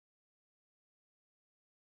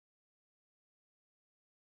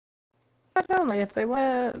only if they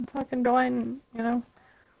want to fucking join, you know,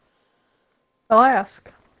 they'll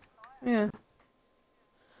ask. Yeah.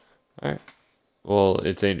 Alright. Well,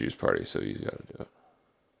 it's Andrew's party, so he's gotta do it.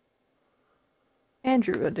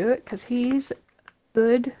 Andrew will do it because he's a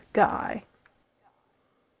good guy.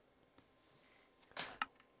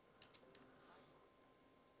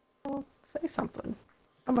 Well, say something.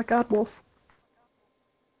 Oh my god, Wolf.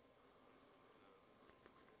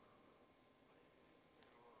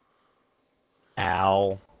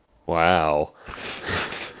 Ow. Wow.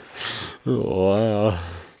 Wow.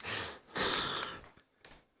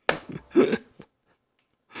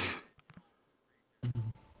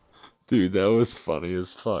 Dude, that was funny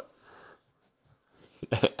as fuck.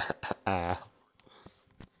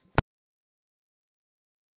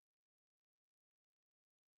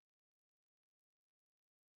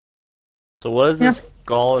 So what is this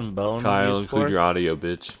gall and bone Kyle, used include for? your audio,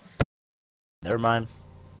 bitch. Never mind.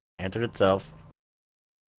 Answered itself.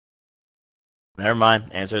 Never mind.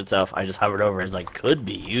 Answered itself. I just hovered over it. It's like, could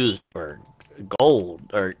be used for gold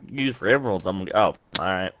or used for emeralds. I'm like, oh,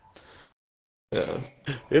 alright. Yeah.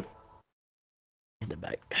 Yep. In the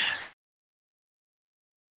back.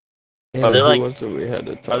 Yeah, Are there, who like- was it we had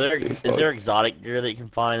to talk to? Is Fuck. there exotic gear that you can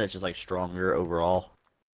find that's just like stronger overall?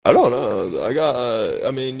 I don't know. I got. I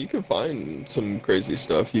mean, you can find some crazy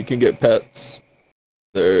stuff. You can get pets.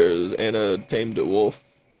 There's Anna tamed a wolf.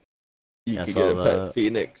 You Yeah, I can saw get a that. pet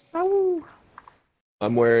phoenix. Oh.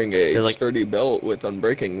 I'm wearing a They're like- sturdy belt with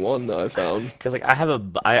Unbreaking 1 that I found. Cause like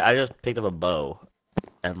I just picked up a bow,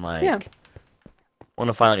 and like Yeah. want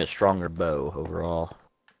to find like a stronger bow overall.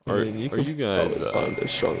 Are I mean, you guys probably find a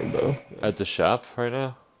stronger bow. at the shop right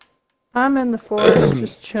now? I'm in the forest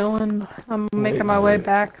just chilling. I'm making my way Wait.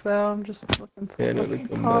 back though. I'm just looking for Anna to fucking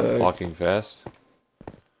come pods. back. Walking fast?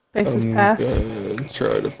 Faces I'm pass. gonna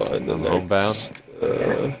try to find the I'm next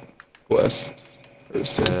quest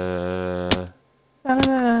person.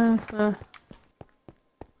 Uh,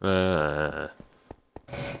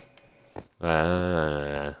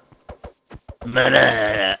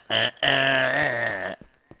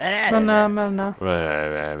 no.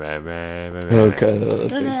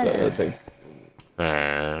 Okay,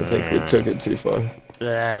 I think we took it too far.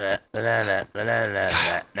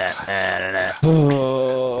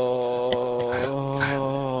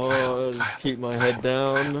 Oh, just keep my head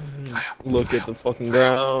down, look at the fucking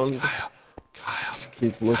ground, just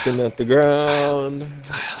keep looking at the ground,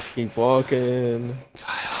 keep walking,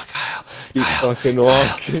 keep fucking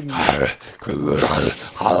walking. What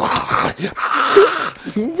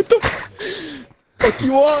the fuck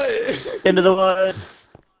you want? Into the woods,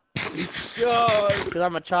 God. cause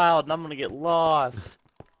I'm a child and I'm gonna get lost.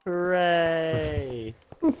 Hooray!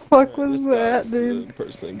 The fuck was This that, guy's the dude?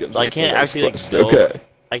 person that gives I us the can't next actually, like, quest. build- Okay.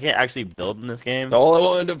 I can't actually build in this game. All I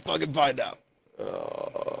wanted to fucking find out.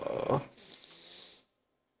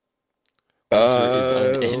 Winter is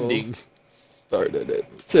unending. Started it.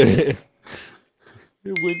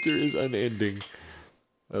 Winter is unending.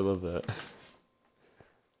 I love that.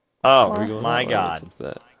 Oh Where are we my god! What's with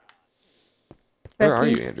that? Where are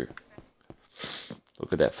Becky? you, Andrew?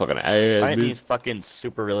 Look at that fucking Find ass, these dude. fucking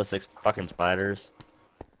super realistic fucking spiders.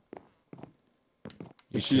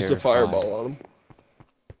 You shoot a fireball on him.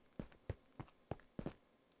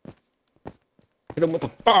 Hit him with a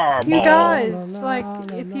fireball. You guys, like,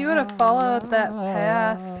 if you would have followed that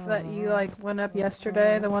path that you, like, went up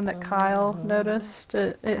yesterday, the one that Kyle noticed,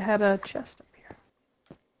 it had a chest up here.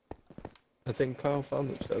 I think Kyle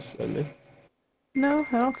found the chest, didn't he? No,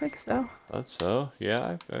 I don't think so. Thought so.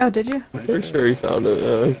 Yeah. Oh, did you? I'm pretty sure he found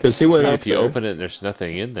it, because he went up If you there. open it and there's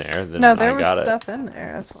nothing in there, then No, there I was got it. stuff in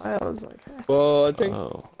there. That's why I was like, eh. Well, I think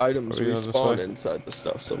Oh. items Are we going this respawn way? inside the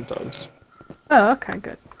stuff sometimes. Oh, okay,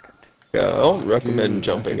 good. Yeah, I don't recommend Dude,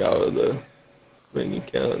 jumping out of the... I mean, you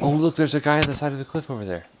can. Oh, look, there's a guy on the side of the cliff over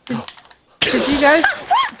there. Did you guys?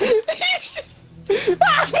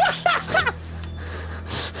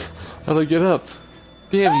 How do I get up?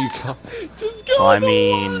 Damn you, Kyle. Just go Well, I in the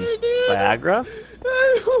mean, water, dude! Viagra?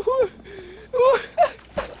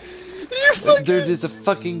 You fucking... Dude, it's a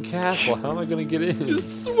fucking castle. How am I gonna get in?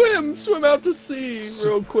 Just swim out to sea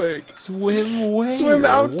real quick. Swim where? Swim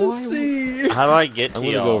out to Why- sea. How do I get I'm to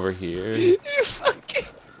gonna y'all? go over here. You fucking...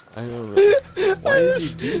 I don't know. Why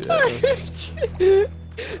did you do I that? hit you.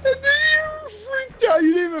 And then you freaked out.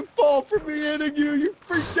 You didn't even fall for me hitting you. You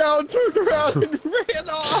freaked out, turned around, and ran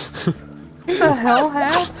off. What the hell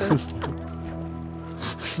happened?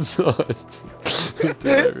 Did I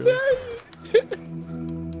really?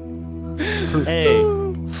 Hey,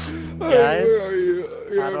 Alright, guys, where are you?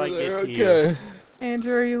 You're how do over I get there. to you? Okay.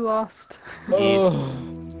 Andrew, are you lost? Oh,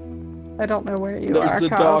 I I don't know where you There's are. a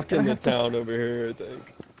Kyle's dock in gonna the have to- town over here, I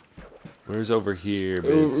think. Where's over here, Oh,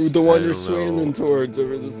 bitch? the one I you're don't swinging know. towards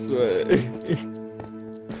over this way.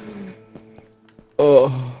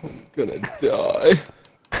 Oh, I'm gonna die.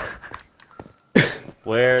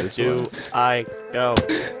 Where This do one? I go?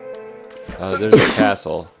 There's a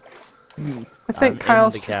castle. I I'm think in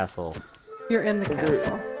Kyle's. the castle. You're in the Over-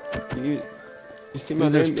 castle. You see my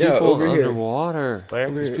Dude, there's name? Yeah, people over here. underwater. Where?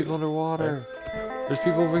 Over There's here. people underwater. There's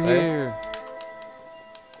people over Where? here.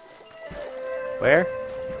 Where?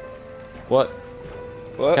 What?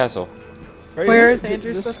 What? Castle. Right Where here. is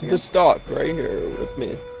Andrew supposed to go? This dock right here with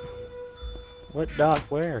me. What dock?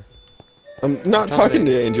 Where? I'm not Talking talking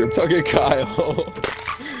to- to Andrew, I'm talking to Kyle.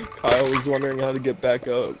 Kyle was wondering how to get back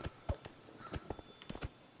up.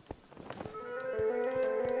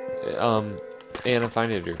 Anna,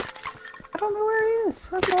 find Andrew. I don't know where he is.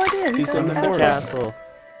 I have no idea. He's He's in in the the I'm in the forest. castle. castle.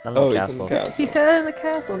 I'm in Oh, the he's in the castle. castle. He said in the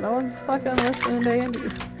castle. No one's fucking listening to Andrew.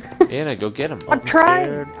 Anna, go get him. I'm trying.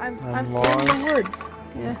 scared. I'm I'm in lost. the woods.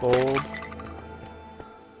 Yeah. Gold.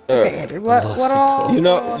 Okay, Andrew. What Lost all? the You what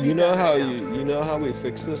know, all you know got how right now? you know how we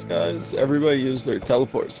fix this, guys. Everybody use their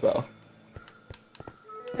teleport spell.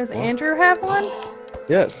 Does Andrew have one?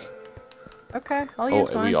 Yes, Okay, I'll Oh, use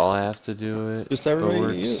and mine. we all have to do it. just But everybody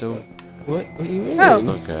we're use still. it. What? What do you mean? Oh.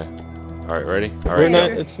 Okay. All right, ready? All We're right. not.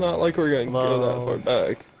 Andrew. It's not like we're gonna go that Hello. far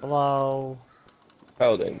back. Hello.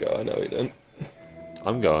 Kyle didn't go. I know he didn't.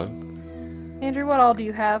 I'm going. Andrew, what all do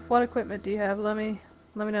you have? What equipment do you have? Let me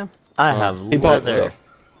know. I have He bought leather. stuff.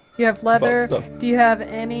 You have leather. stuff. Do you have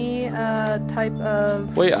any type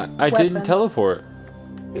of? Wait, I didn't Weapon. teleport.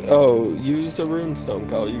 Oh, use a runestone,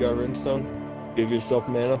 Kyle. You got a runestone? Give yourself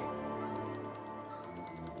mana.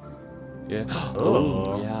 Yeah. Oh.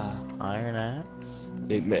 Oh, yeah. Iron axe.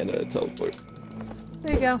 Need mana to teleport.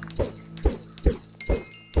 There you go.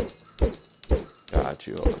 Got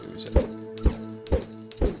you. Hold on, give me a second.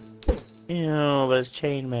 Ew, but it's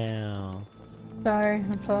chainmail. Sorry,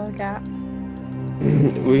 that's all I got.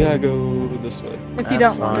 We gotta go this way. If you That's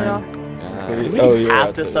don't want it all. Yeah. Wait. Do we Oh, you're have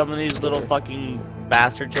at to the- summon these little fucking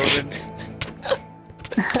bastard children?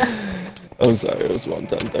 I'm sorry, it was one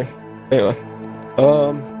time thing. Anyway,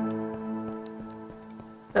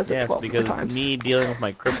 Does it Yes, 12 because times. me dealing with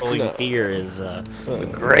my crippling No. fear is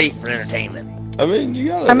great for entertainment. I mean, you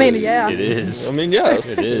gotta. I mean, yeah. It is. I mean,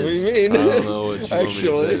 yes. It is. What do you mean? I don't know what you want me to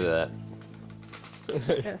Actually. say to that.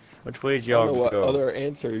 Yes. Which way did I don't know y'all what go? other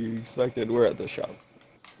answer you expected. We're at the shop.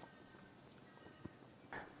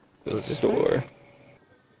 The this store.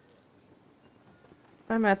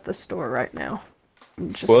 I'm at the store right now.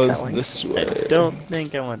 I'm just Was selling. this I way? don't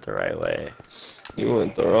think I went the right way. You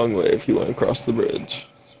went the wrong way if you went across the bridge.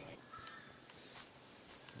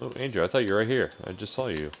 Oh, Andrew, I thought you were right here. I just saw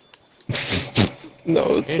you.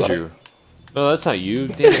 No, it's Andrew. No, that's not you.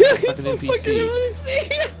 Damn, it's a fucking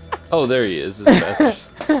NPC. Oh, there he is. It's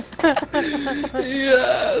Bastard. not.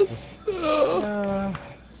 Yes. Oh, Uh,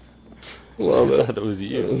 love I it. thought it was It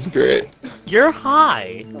you. was great. You're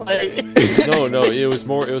high. Like, No, it was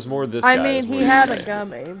more this guy. I mean, is more he this had guy. a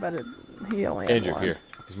gummy, but he only had Andrew, one. here.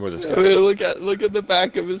 He's more this I guy. mean, look at the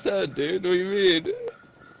back of his head, dude. What do you mean?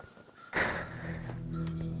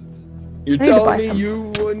 You're I need to buy telling me some.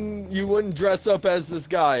 you wouldn't dress up as this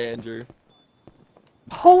guy, Andrew?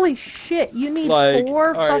 Holy shit! You need Like,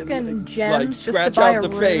 4 alright, fucking like, gems just to scratch buy out a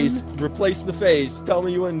the rune. face, replace the face. Tell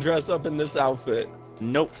me you wouldn't dress up in this outfit.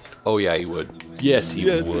 nope. Oh yeah, he would. Yes, he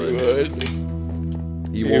Yes, would. he would.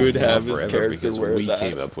 He He won't would live have his forever character because wear we that.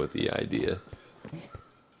 came up with the idea.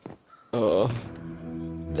 Oh.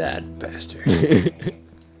 That bastard.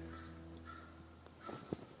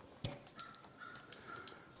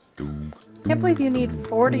 Doom, Can't believe you need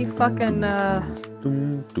 40 fucking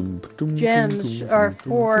doom, doom, doom, gems, doom, or doom,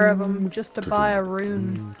 4 of them just to buy a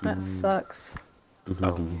rune. That sucks. doom,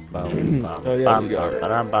 Oh, doom. Oh, yeah, you got it.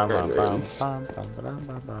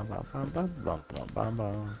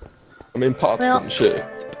 I mean, pots Well- and shit.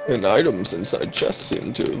 And items inside chests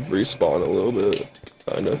seem to respawn a little bit.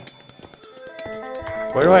 Kinda.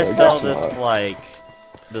 Where do I I sell guess this, not. like,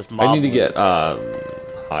 this mob? I need to get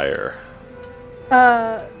higher.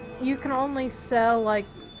 You can only sell like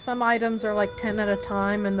some items are like 10 at a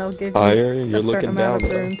time, and they'll give you Higher? a You're certain looking amount down,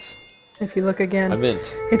 of though. runes. If you look again, I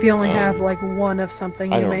meant. if you only Oh. have like 1 of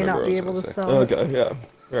something, I you don't may not remember be what I able was to gonna sell it. Okay, yeah.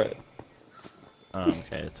 Right.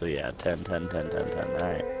 Okay, so yeah, 10, 10, 10, 10, 10,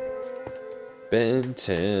 alright. Ben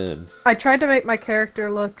 10. I tried to make my character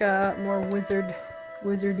look more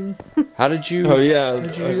wizardy. How did you? Oh, yeah.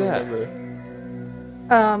 How'd you I do that? remember.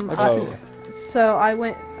 How'd you do Oh. So I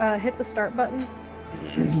went, hit the start button,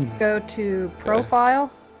 go to profile,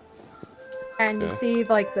 and you Yeah. see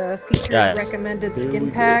like the featured Guys. recommended Here we skin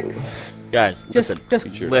go. packs. Guys, Just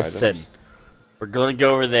Featured listen. items. We're gonna go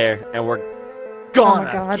over there and we're Oh my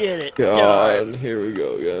gonna God. get it God, done. here we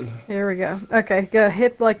go again. Here we go. Okay, go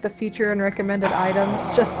hit like the feature and recommended items.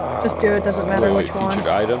 Just do it. Doesn't matter Wait, which one. featured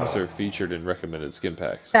items or featured and recommended skin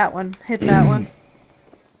packs? That one. Hit that one.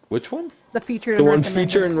 Which one? The featured The and one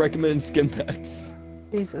recommended. feature and recommended skin packs.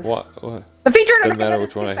 Jesus. What? The featured and Doesn't matter recommended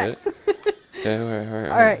which one I skin hit. packs.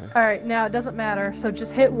 Okay, alright. Alright, now it doesn't matter. So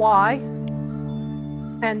just hit Y.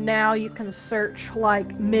 And now you can search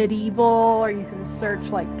like medieval, or you can search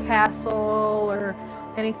like castle, or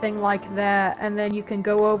anything like that. And then you can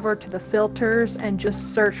go over to the filters and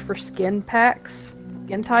just search for skin packs,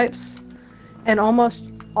 skin types. And almost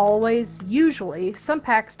always, usually, some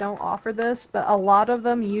packs don't offer this, but a lot of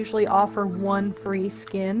them usually offer one free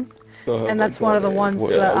skin. And that's one of the ones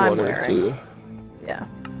that I'm one or wearing. two. Yeah.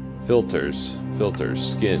 Filters,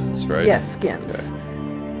 skins, right? Yes, skins.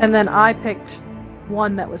 And then I picked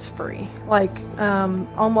one that was free. Like,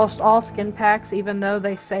 almost all skin packs, even though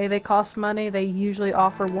they say they cost money, they usually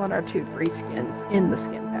offer one or two free skins in the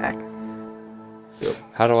skin pack.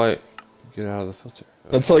 How do I get out of the filter?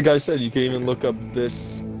 That's like I said, you can even look up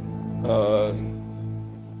this, the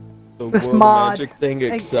This World mod. of Magic thing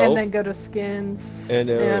And itself, then go to skins. and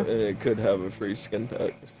yeah. it could have a free skin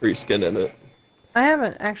pack, free skin in it. I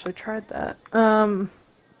haven't actually tried that.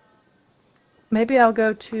 Maybe I'll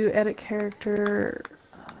go to edit character,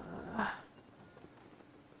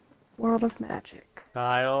 World of Magic.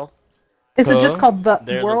 Kyle, Is it just Huh? called the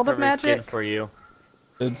there's World a of perfect skin Magic? for you.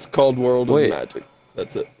 It's called World Wait. of Magic.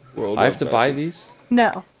 That's it. World I have of to Magic. buy these?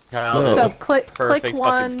 No. Kyle, No. there's So a click perfect fucking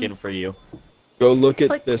one. skin for you. Go look at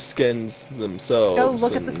Click- the skins themselves. Go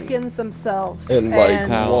look at the and- skins themselves. And like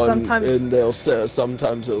How? one, sometimes and they'll say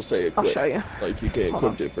sometimes they'll say I'll equip. show you. Like you can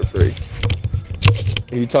Hold equip it for free.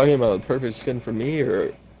 Are you talking about the perfect skin for me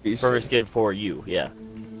or Beast? Perfect skin for you, yeah.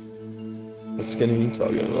 What skin are you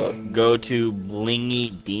talking about? Go to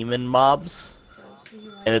Blingy Demon Mobs,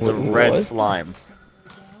 and it's a Wait, red what? slime.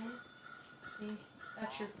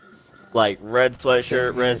 Like red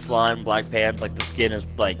sweatshirt, red slime, black pants. Like the skin is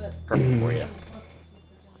like perfect for you.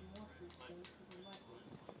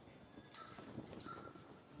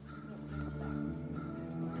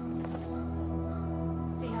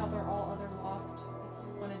 See how they're all other locked? If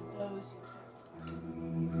you wanted those.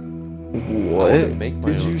 I What wanna make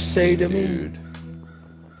my did own you say to me? dude.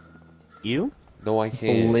 You? No, I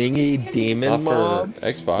can't. Blingy demon Not for mobs?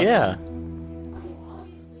 Xbox. Yeah.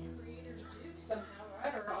 Obviously, creators do somehow,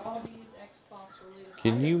 right? Or all these Xbox related.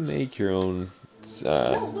 Can you make your own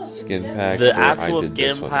skin pack? The or I actual did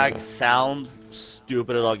this skin one, pack yeah. sounds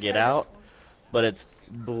stupid as I'll get out, but it's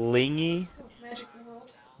Blingy Magic World.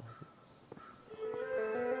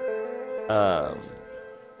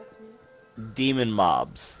 That's me. Demon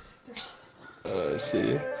Mobs. I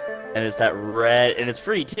see. And it's that red, and it's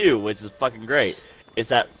free too, which is fucking great. It's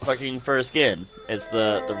that fucking fur skin. It's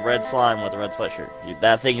the red slime with the red sweatshirt. Dude,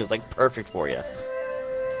 that thing is like perfect for you.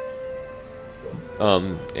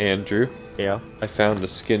 Andrew, Yeah. I found a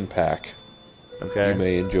skin pack Okay. you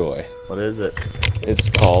may enjoy. What is it? It's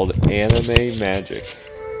called Anime Magic.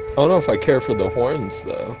 I don't know if I care for the horns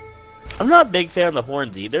though. I'm not a big fan of the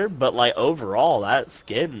horns either, but like overall, that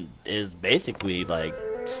skin is basically like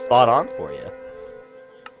spot on for you.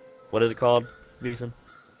 What is it called, Beeson?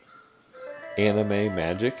 Anime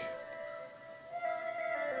Magic?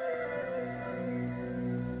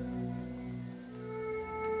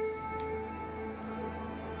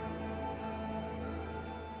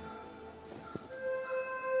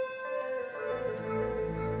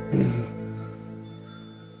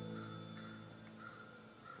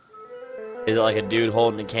 Is it like a dude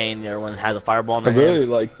holding a cane and everyone has a fireball in I their really hands?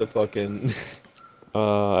 like the fucking.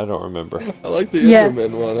 I don't remember. I like the Yes.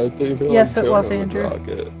 Enderman one. I think Yes, it was Jonah would Andrew. rock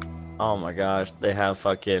it. Oh my gosh, they have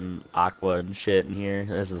fucking aqua and shit in here.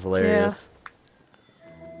 This is hilarious.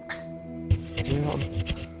 Yeah,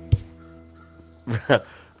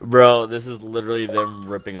 Bro, this is literally them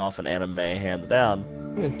ripping off an anime hands down.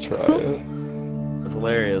 I'm gonna try it. It's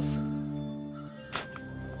hilarious.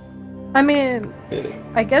 I mean, Yeah.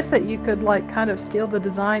 I guess that you could like kind of steal the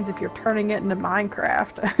designs if you're turning it into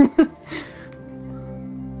Minecraft.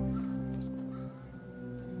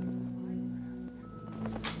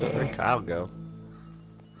 Where'd Kyle go?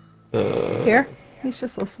 Here, he's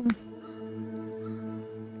just listening.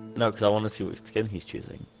 No, because I want to see what skin he's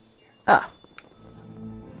choosing. Ah,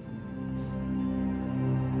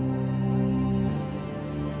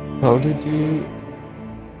 How did you?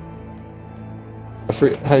 I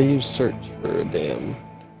forget how do you search for a damn.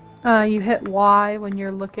 you hit Y when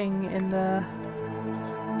you're looking in the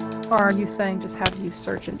Or are you saying just have you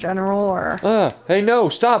search in general, or? Hey, no,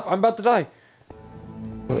 stop! I'm about to die.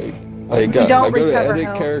 Like, You don't I go to recover edit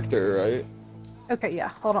health. character, right? Okay, yeah.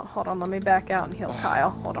 Hold on. Let me back out and heal Kyle.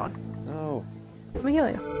 Hold on. No, Let me heal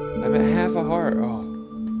you. I'm at half a heart. Oh.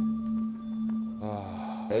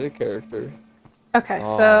 Edit character. Okay,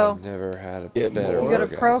 Oh, so I've never had a Get better more. you go to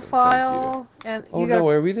orgasm, profile, and thank you. you Oh go no,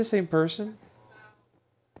 are we the same person?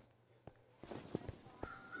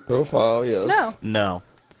 Profile, yes. No. No.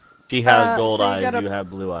 She has gold so you eyes, gotta- you have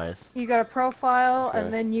blue eyes. You go to profile, Okay.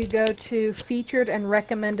 and then you go to featured and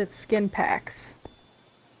recommended skin packs.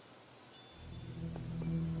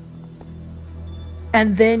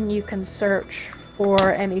 And then you can search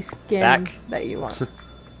for any skin Back. that you want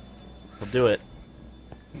We'll do it.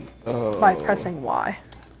 Oh. by pressing Y.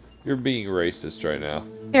 You're being racist right now.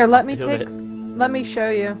 Here, let me Do take. it. Let me show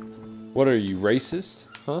you. What are you, racist?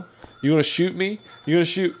 Huh? You wanna shoot me? You gonna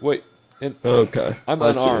shoot? Wait, Okay. I'm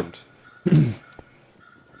I see. unarmed. You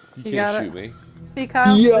You can't got it? shoot me. See,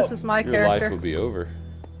 Kyle, Yep. this is my Your life character. will be over.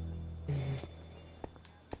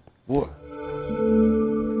 What?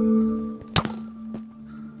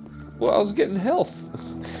 Well, I was getting health.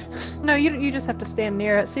 No, you just have to stand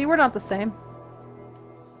near it. See, we're not the same.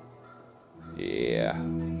 Yeah.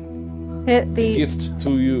 Hit the. Gift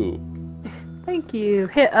to you. Thank you.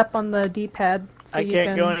 Hit up on the D-pad. So I you can't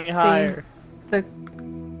can go any see higher. The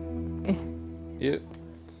Yep.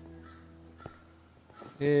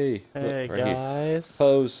 Hey. Look, Hey right here. guys.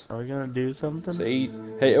 Pose. Are we gonna do something? Say.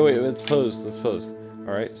 Hey, oh wait, let's pose. Let's pose.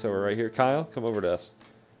 All right, so we're right here. Kyle, come over to us.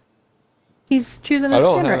 He's choosing I his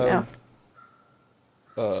don't skin right now.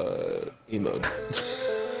 have emote.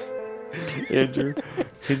 Andrew,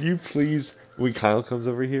 can you please, when Kyle comes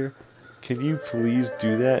over here, can you please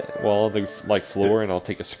do that while on the floor, and I'll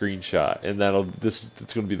take a screenshot, and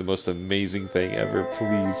it's gonna be the most amazing thing ever.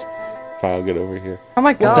 Please, Kyle, get over here. Oh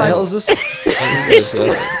my What god. the hell is this? What is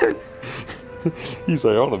that? He's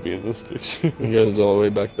like, I want to be in this picture. You guys all the way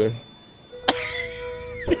back there.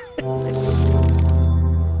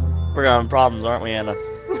 We're having problems, aren't we, Anna?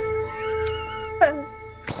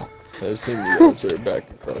 I assume you guys are back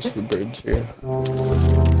across the bridge here.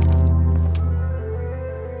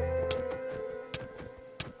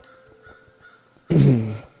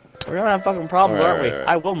 We're gonna have fucking problems, Alright, aren't we? alright.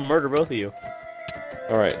 I will murder both of you.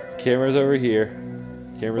 All right, camera's over here.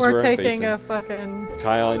 Camera's We're where I'm taking facing. a fucking.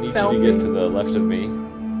 Kyle, I need you selfie. to get to the left of me.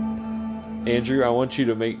 Andrew, I want you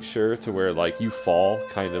to make sure to where you fall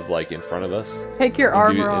kind of in front of us. Take your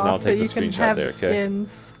And do- armor and I'll off so take the you can screenshot have there, okay?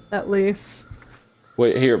 skins at least.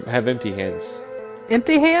 Wait, here, have empty hands.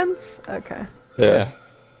 Empty hands? Okay. Yeah.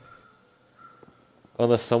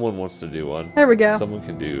 Unless someone wants to do one. There we go. Someone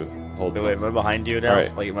can do. Hold Wait, am I behind you now?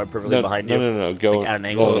 Alright. Like, am I perfectly no, behind no, you? no, no, go. Like, at an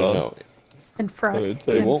angle? No. In front. It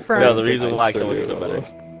In won't- front. No, the reason Nice why to someone you, so better.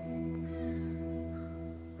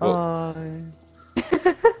 Well, Hi.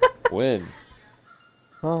 when?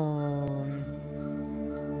 Hi.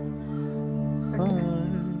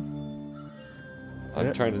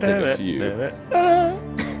 I'm trying to take a few.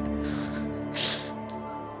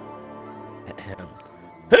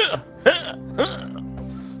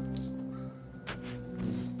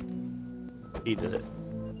 He did it.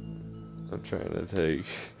 I'm trying to take.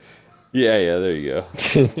 Yeah, there you go.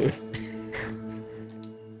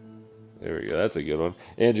 There we go. That's a good one.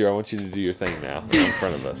 Andrew, I want you to do your thing now in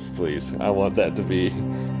front of us, please. I want that to be.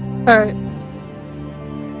 Alright.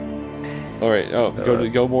 All right. Oh,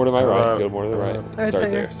 go more to my right. Go more to the right. Right Start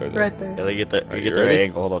there. there. Start there. Right there. Yeah, they get the, Are you you get the ready? right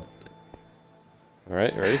angle. Hold on. All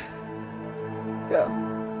right. Ready? Go.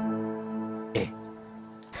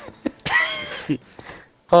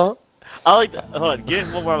 Huh? I like that. Hold on. Get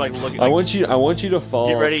one more like looking. I want you to fall.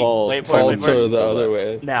 Get ready. Fall. Wait for it, Fall wait for to it. the other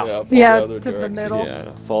way. Now. Yeah, fall Yeah, the other to the direction. middle.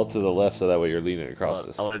 Yeah. Fall to the left so that way you're leaning across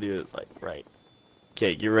this. I want to do this like right.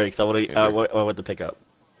 Okay, get ready. Cause I want to. Okay, I great. want to pick up.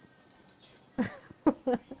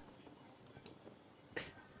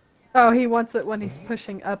 Oh, he wants it when he's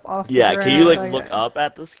pushing up off the Yeah. ground. Can you like Okay. look up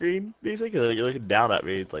at the screen, basically? Cause you're looking down at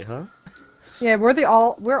me. It's like, huh? Yeah,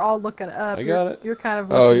 we're all looking up. I got it. You're kind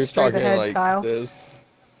of Oh, looking you're straight talking ahead, like Kyle. this.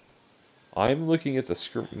 I'm looking at the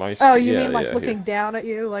screen. My Oh, you yeah, mean like yeah, looking here. down at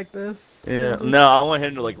you like this? Yeah. No, I want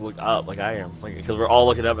him to like look up like I am, like because we're all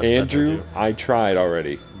looking up at the center, Andrew, too. I tried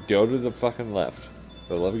already. Go to the fucking left.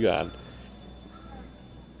 For the love of God.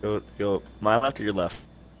 Go. My left or your left?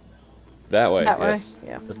 That way. That way. yes.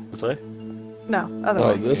 Yeah. This way. No, other Oh,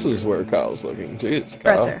 way. this is where Kyle's looking. Jeez, Right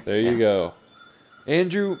Kyle. there. There you go.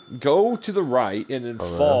 Andrew, go to the right and then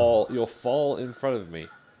Hold on. fall. You'll fall in front of me.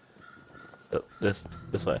 This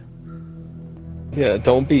way. Yeah,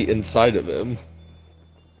 don't be inside of him.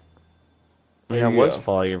 Yeah, I There you was go.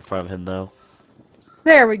 falling in front of him though.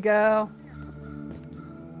 There we go.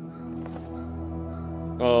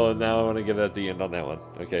 Oh, now I want to get at the end on that one.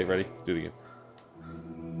 Okay, ready? Do it again.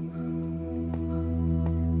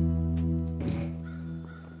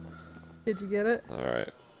 Did you get it? Alright.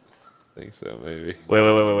 Think so, maybe. Wait.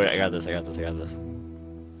 I got this.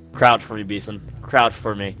 Crouch for me, Beeson. Crouch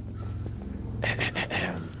for me.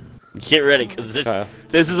 Get ready, cause this Kyle,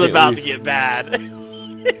 is can't about to leave. get bad.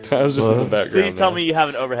 I was just in the background. Please tell now. me you have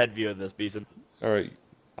an overhead view of this, Beeson. Alright.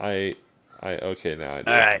 Okay, now I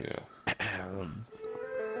do. Alright. Yeah.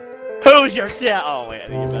 Who's your dad? Oh wait, I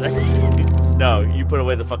think you better. No, you put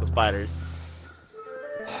away the fucking spiders.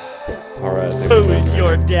 Alright, Who's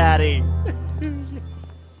your daddy?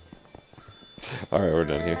 Alright, we're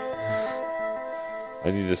done here.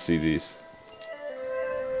 I need to see these.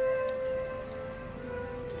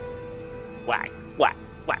 Whack.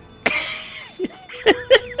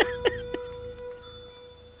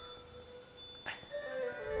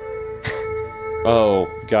 Oh,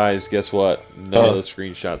 guys, guess what? None of the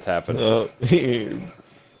screenshots happened.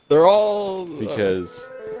 They're all... Because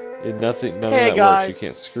none of Hey, that guys. works. You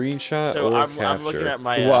can't screenshot So or I'm capture. looking at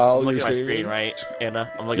my Wow, I'm looking at my you're screen, serious? right,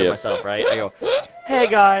 Anna? I'm looking Yep. at myself, right? I go, hey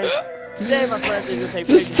guys, today my friends are gonna take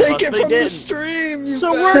Just pictures take of it us. from They the didn't. stream, you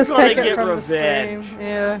So bastard. we're Just gonna take it get from revenge. the stream.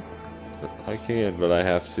 Yeah. I can, but I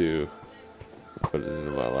have to put it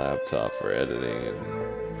into my laptop for editing.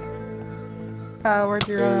 And... Where'd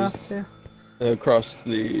you run off There's- to? Across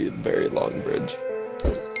the very long bridge.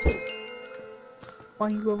 Why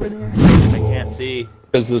you over there? I can't see.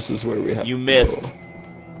 Because this is where we have You to missed. go.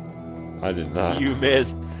 I did not. You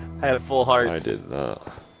missed. I had full hearts. I did not.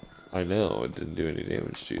 I know, it didn't do any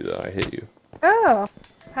damage to you though. I hit you. Oh.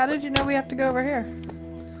 How did you know we have to go over here?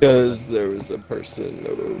 Because there was a person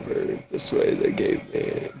over this way that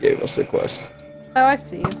gave us a quest. Oh, I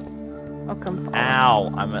see you. I'll come follow.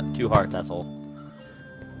 Ow! I'm at 2 hearts. That's all.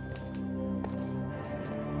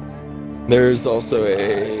 There's also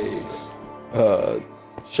a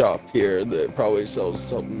shop here that probably sells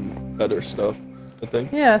some better stuff, I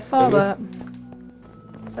think. Yeah, I saw Okay. that.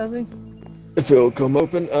 Does he? If it'll come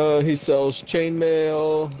open, he sells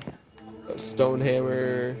chainmail, a stone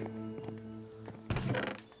hammer.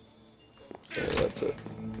 Yeah, that's it.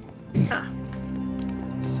 Sometimes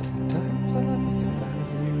I think about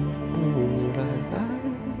you, I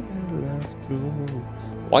left you.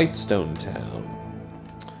 Whitestone Town.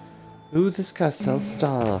 Ooh, this guy sells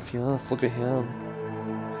stuff. Yes, look at him.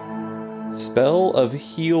 Spell of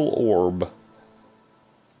Heal Orb.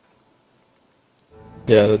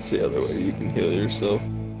 Yeah, that's the other way you can heal yourself.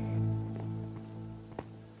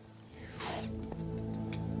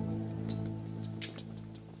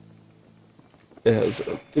 It has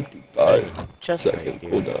a 55 Chest second right here.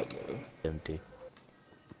 cooldown though. Empty.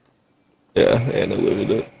 Yeah, and I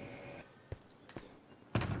looted it.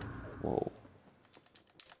 Whoa.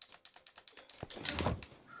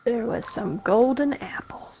 There was some golden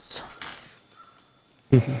apples.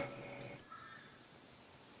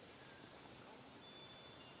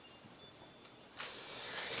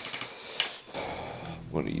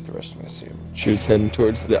 I'm gonna eat the rest of my sandwich. She was heading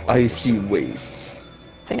towards the icy wastes.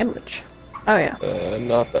 Sandwich. Oh yeah.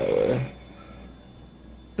 Not that way.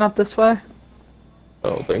 Not this way? I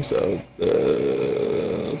don't think so.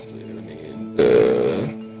 Let's see, I need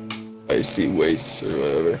icy wastes or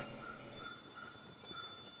whatever.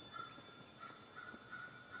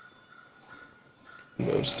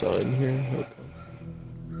 No sign here. Okay.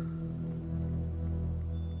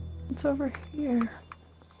 It's over here.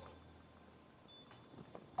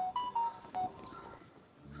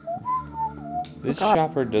 This God.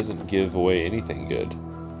 shopper doesn't give away anything good.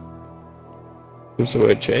 Gives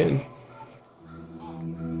away a chain.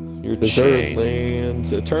 Your Desert chain.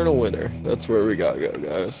 Lands, Eternal Winter. That's where we gotta go,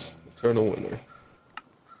 guys. Eternal Winter.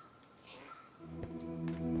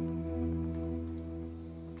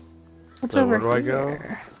 What's So over where do I go?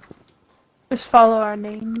 here? Just follow our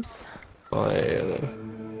names. No.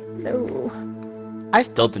 I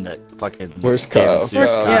still think that fucking. Where's skin Kyle? suit- Where's,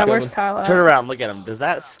 Kyle, yeah, you where's coming? Kyle at? Turn around, look at him. Does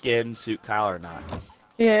that skin suit Kyle or not?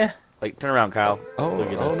 Yeah. Like, turn around, Kyle. Oh, Look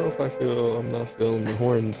I at don't this. know if I'm not feeling the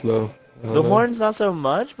horns though. I don't The know. horns not so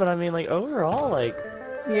much, but I mean, like overall, like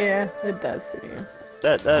Yeah, it does see you.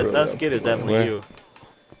 that Really skin is definitely Where? you.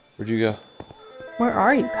 Where'd you go? Where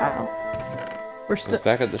are you, Kyle? We're I still. was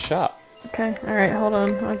back at the shop. Okay, alright, hold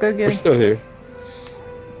on. I'll go We're get. still here.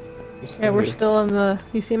 Yeah, we're still in the.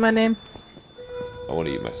 You see my name? I want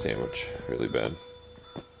to eat my sandwich really bad.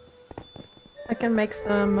 I can make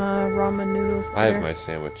some ramen noodles. I have there my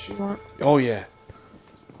sandwich. if you want. Oh yeah.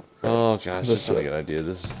 Oh gosh, This that's not a way. good idea.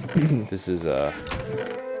 This is it's a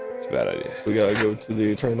bad idea. We gotta go to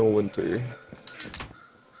the Eternal Winter.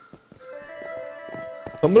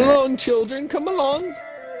 Come along, children, come along.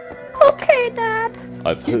 Okay, Dad.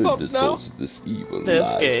 I've Keep heard up the now. source of this evil This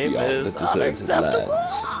lies game beyond is the deserted unacceptable.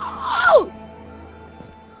 lands.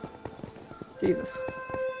 Jesus.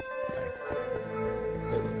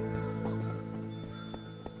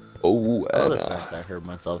 Oh, Oh, the Anna, fact I heard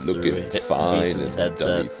myself through looking it. fine Mason's and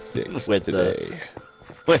dummy headset fixed with today.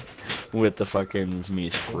 with the fucking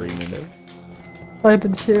me screaming. I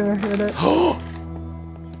did too, I heard it. Oh,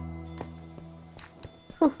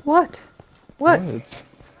 Oh, what? What?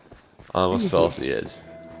 I almost fell off Jesus.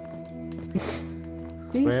 the edge.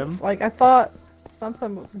 Jesus. Swim? Like, I thought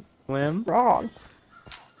something was Swim? wrong.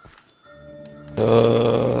 I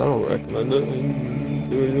don't recommend it.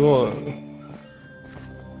 Do what you want.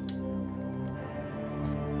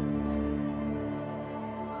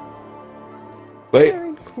 Wait,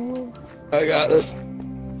 Very cool. I got this.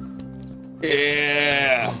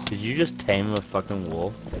 Yeah. Did you just tame a fucking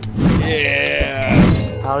wolf? Yeah.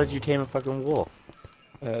 How did you tame a fucking wolf?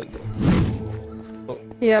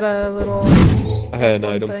 He had a little I had an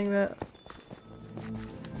one item. thing that.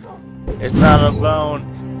 It's not a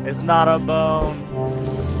bone. It's not a bone.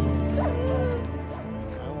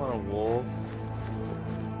 I want a wolf.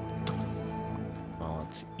 Oh,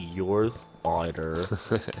 it's yours, spider.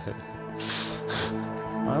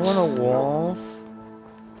 I want a wolf.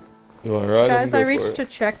 You want to ride Guys, him? I Go for reached a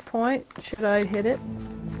checkpoint. Should I hit it?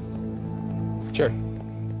 it. Sure.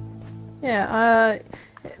 Yeah,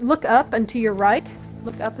 look up and to your right.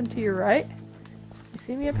 Look up and to your right. You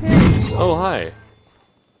see me up here? Oh, hi.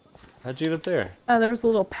 How'd you get up there? There was a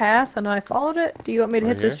little path and I followed it. Do you want me to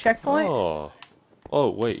Right hit this here? checkpoint? Oh. Oh,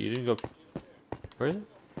 wait, you didn't go... Where is it?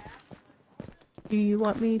 Do you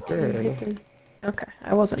want me to Sure. hit the... Okay,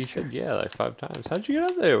 I wasn't You sure. said yeah, like 5 times. How'd you get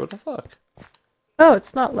up there? What the fuck? Oh,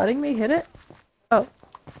 it's not letting me hit it? Oh.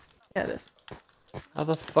 Yeah, it is. How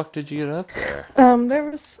the fuck did you get up there? There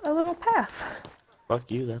was a little path. Fuck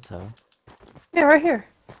you, that's how. Yeah, right here.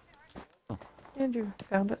 Andrew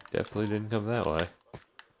found it. Definitely didn't come that way.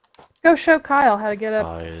 Go show Kyle how to get up.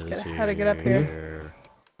 Eyes How to get up here.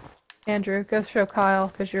 Andrew, go show Kyle,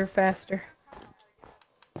 because you're faster.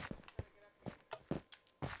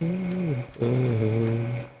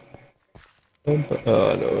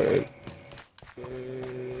 Oh, no, wait.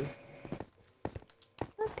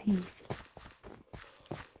 Not easy.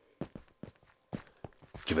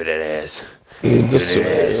 Give it that ass. This Give it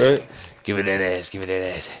way, ass. right? Give it that ass. Give it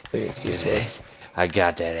that ass. I think it's Give this it that way. ass. I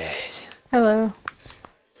got that ass. Hello.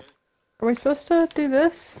 Are we supposed to do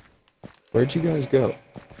this? Where'd you guys go?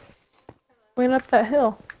 Went up that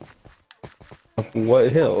hill. Up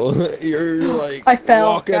what hill? You're like I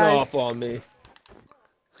fell, walking guys. off on me.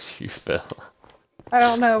 You fell. I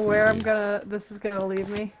don't know where this is gonna lead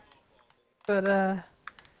me. But,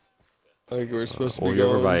 Like we're supposed to Well, be you're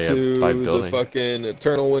over going by, to by the building. fucking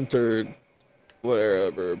Eternal Winter,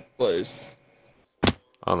 whatever place. I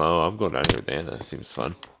don't know. I'm going down here with Anna. It seems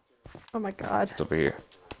fun. oh my god. It's over here.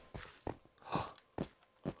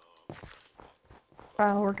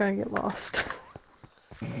 Wow, we're gonna get lost.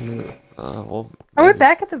 Well, Are we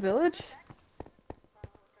back at the village?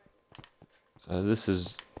 this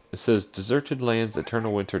is. It says Deserted Lands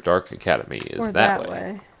Eternal Winter Dark Academy is We're that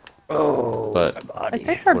way. Oh, But I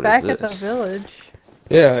think we're What is back at the this? village.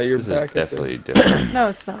 Yeah, you're this back is at the- definitely different. No,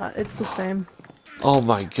 it's not. It's the same. Oh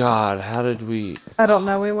my god, how did we... I don't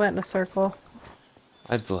know. We went in a circle.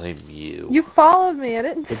 I blame you. You followed me. I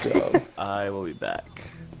didn't. Good job. I will be back.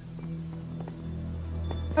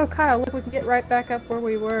 Oh, Kyle, look, we can get right back up where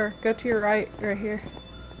we were. Go to your right, right here.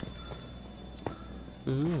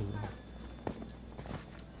 Ooh.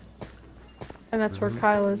 And that's where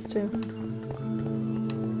Kyle is, too.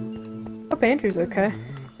 Hope Andrew's okay.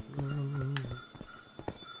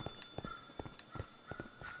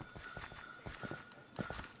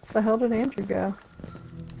 The hell did Andrew go?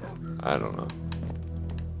 I don't know.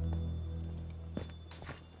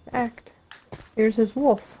 Act. Here's his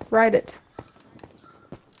wolf. Ride it.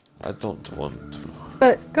 I don't want to.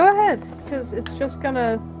 But go ahead, because it's just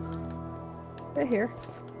gonna sit here.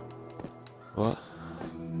 What?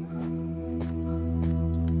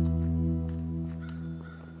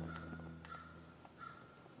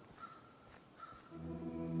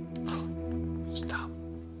 Stop.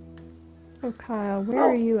 Oh, Kyle, where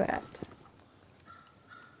are you at?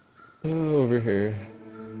 Over here.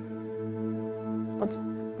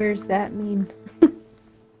 Where's that mean?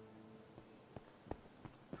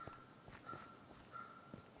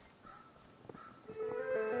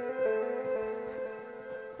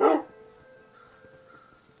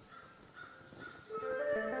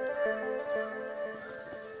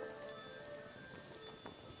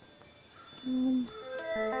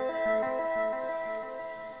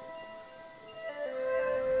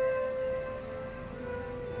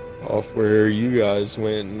 Off where you guys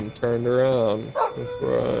went and turned around. That's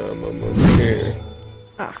where I am. I'm over here.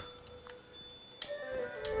 Ah.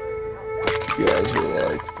 You guys were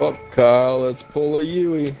like, fuck Kyle, let's pull a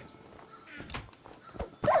Yui.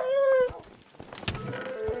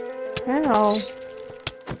 Ow.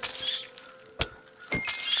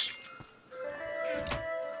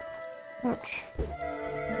 Ouch.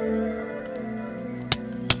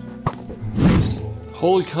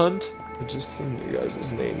 Holy cunt! I just seen you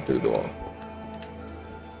guys' name through the wall.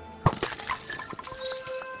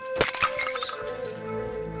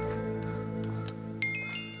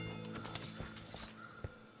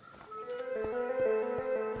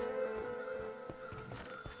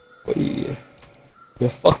 Hey, you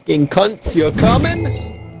fucking cunts, you're coming?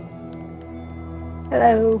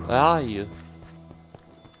 Hello. Where are you?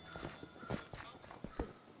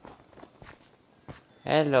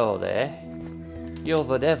 Hello there. You're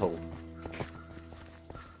the devil.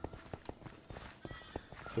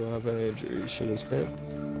 So what happened, Andrew? You shit his pants?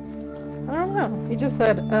 I don't know. He just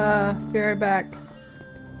said, be right back.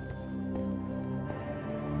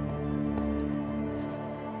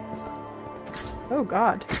 Oh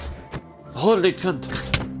god. Holy cunt!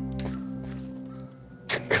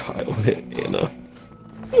 Kyle hit Anna.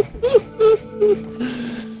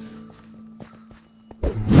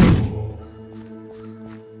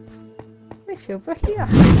 What's over here?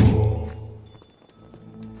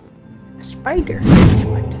 A spider. That's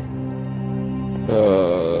what.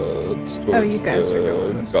 It's Oh, towards you guys are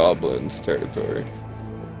going the this way. goblins territory.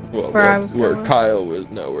 Well, Where I that's was where going? Kyle was.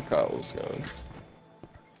 No, where Kyle was going.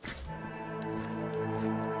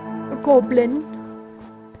 A goblin.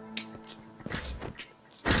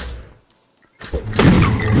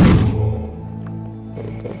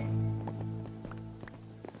 Okay.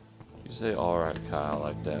 You say alright, Kyle,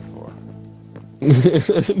 like that for.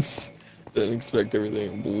 Didn't expect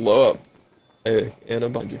everything to blow up. Hey, Anna,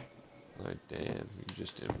 behind you. Like, damn, you're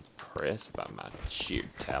just impressed by my sheer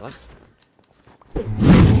talent. I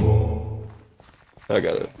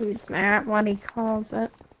got it. Is that what he calls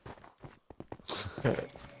it? Alright.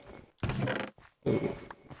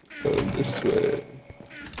 Go this way.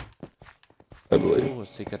 I believe. Oh,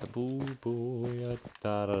 stick at the boo boo, ya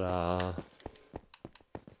da da da.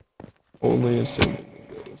 Only assuming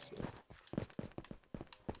we go this way.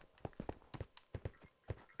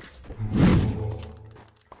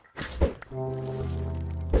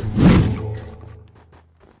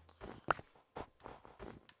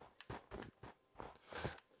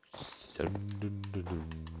 Dun dun dun dun.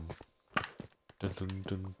 Dun dun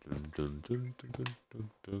dun dun dun dun dun dun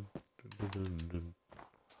dun dun dun dun.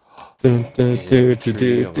 Dun, dun, do, do, Tree,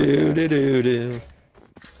 do, oh my do, God. do, do, do.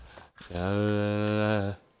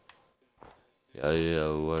 Yeah, yeah,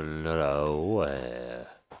 yeah, well,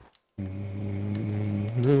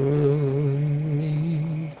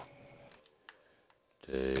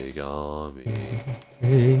 take on me.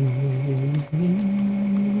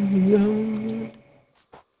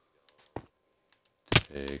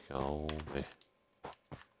 Take on me.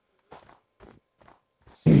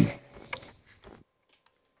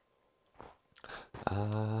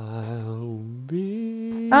 I'll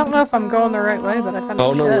be. I don't know if I'm going the right way, but I I found a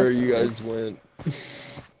don't know where chest. you guys went,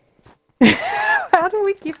 How do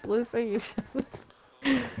we keep losing each other?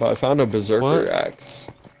 but I found a berserker What? axe.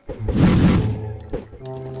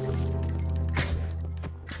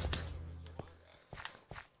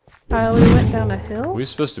 We went down a hill? Are we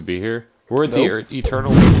supposed to be here? We're at Nope. the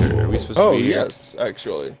Eternal Winter. Are we supposed to Oh be here? yes,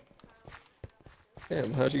 actually.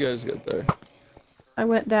 Damn, how'd you guys get there? I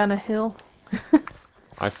went down a hill.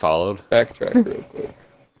 I followed. Backtrack real quick.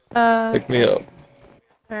 Pick me up.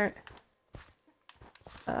 Alright.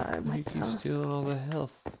 I You went keep down, stealing all the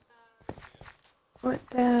health. went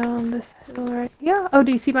down this hill, right? Yeah. Oh,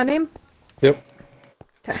 do you see my name? Yep.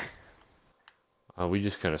 Okay. We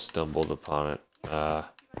just kind of stumbled upon it. I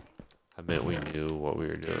meant we knew what we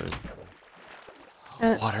were doing.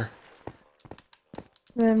 Uh, Water.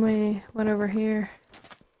 Then we went over here.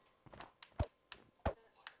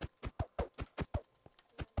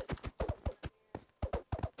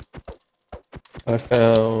 I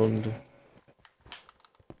found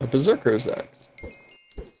a berserker's axe.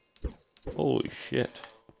 Holy shit.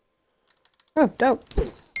 Oh, dope. This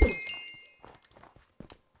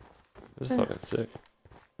is fucking sick.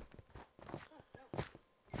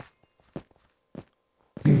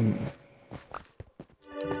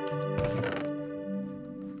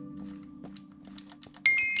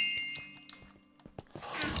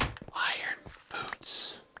 Iron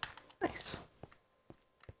boots. Nice.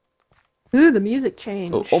 Ooh, the music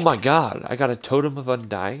changed. Oh my god, I got a totem of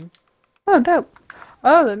undying? Oh, dope.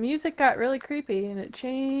 Oh, the music got really creepy and it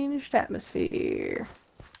changed atmosphere.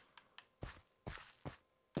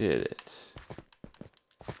 Did it?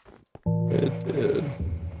 It did.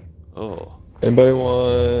 Oh. Anybody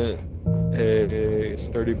want a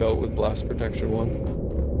sturdy belt with blast protection one?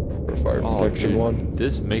 Or fire protection dude, one?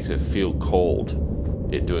 this makes it feel cold.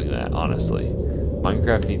 It doing that, honestly.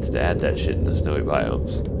 Minecraft needs to add that shit in the snowy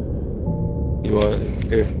biomes. You want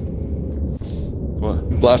here?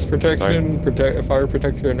 What? Blast protection, fire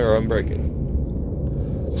protection, or unbreaking?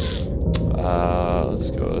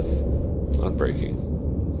 Let's go with unbreaking.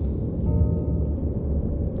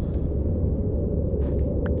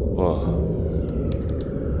 Whoa.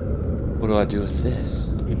 What do I do with this?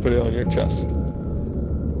 You put it on your chest.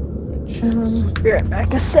 Be right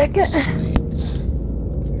back a second. Sweet.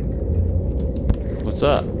 What's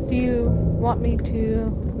up? Do you want me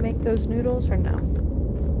to make those noodles or no?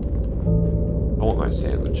 I want my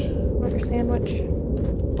sandwich. Want your sandwich?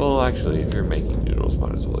 Well, actually, if you're making noodles,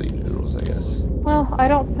 might as well eat noodles, I guess. Well, I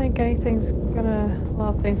don't think anything's gonna...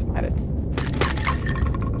 Well, things might have...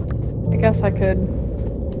 I guess I could...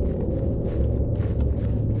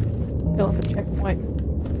 fill up a checkpoint.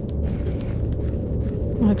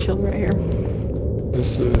 I'm gonna chill right here.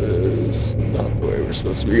 This is not the way we're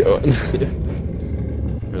supposed to be going.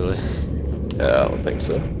 Really? Yeah, I don't think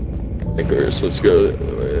so. I think we were supposed to go the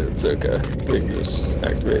other way. It's okay. We can just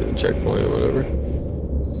activate the checkpoint or whatever.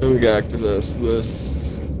 Then we can access this.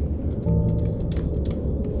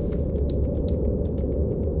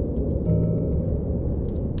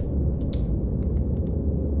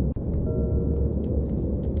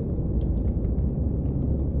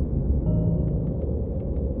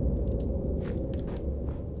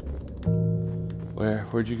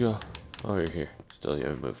 Where'd you go? Oh, you're here. Still, you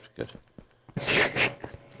haven't moved. Good.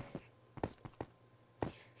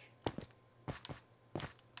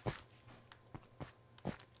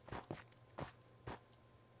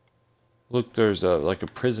 Look, there's like a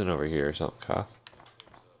prison over here or something, Kyle.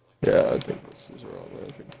 Yeah, I think this is wrong.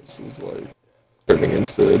 I think this is like turning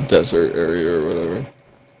into a desert area or whatever.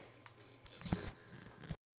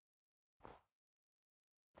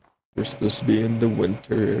 We're supposed to be in the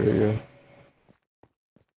winter area.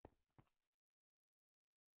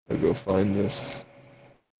 I'll go find this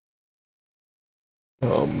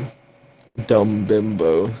dumb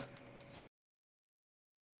bimbo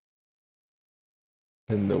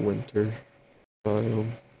in the winter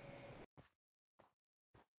biome.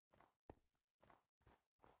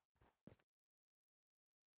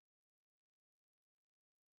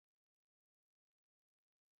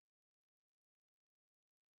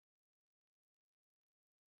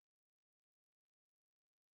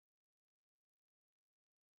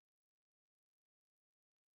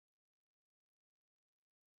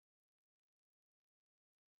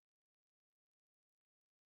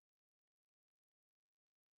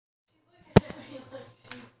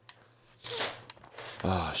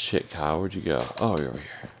 Oh shit, Kyle, where'd you go? Oh, you're over here.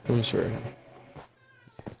 I'm sure.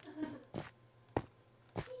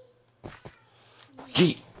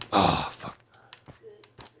 Yeet! Oh, fuck.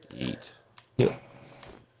 Eat. Yeah.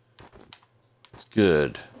 It's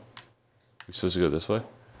good. We supposed to go this way?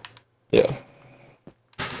 Yeah.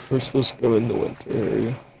 We're supposed to go in the winter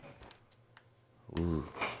area. Ooh.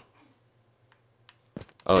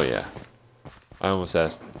 Oh, yeah. I almost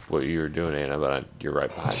asked what you were doing, Anna, but you're right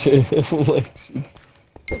behind me. Like, she's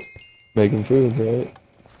making food, right?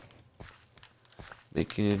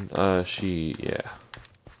 Making, yeah.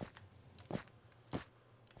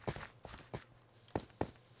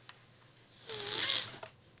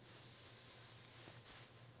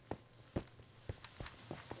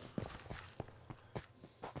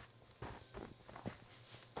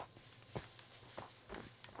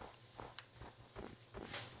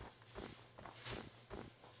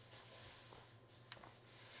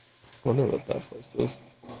 Wonder what that place is.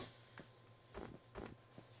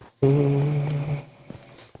 I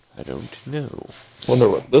don't know. Wonder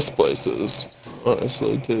what this place is,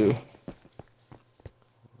 honestly, too.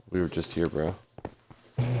 We were just here, bro.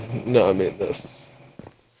 No, I mean this.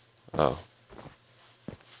 Oh.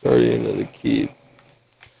 Guardian of the Keep.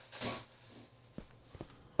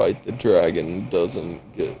 Fight the dragon,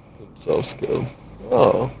 doesn't get himself killed.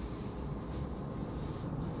 Oh.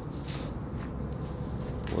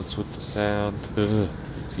 What's with the sound?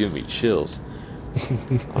 It's giving me chills.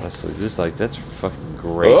 Honestly, that's fucking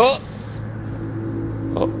great. Oh!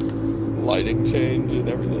 Oh. Lighting change and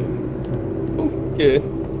everything. Okay.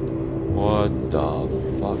 What the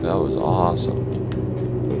fuck? That was awesome.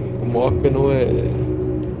 I'm walking away.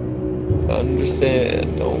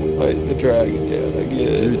 Understand, don't fight the dragon yet, I get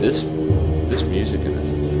it. Dude, this music in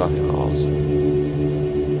this is fucking awesome.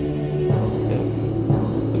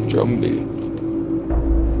 drum beat.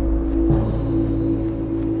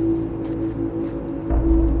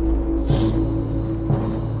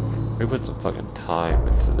 We put some fucking time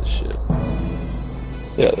into this shit.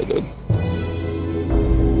 Yeah, they did.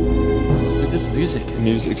 Dude, this music is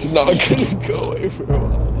Music's not gonna go away for a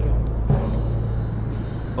while.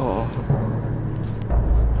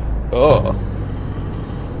 Oh.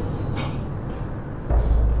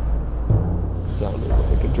 Sounded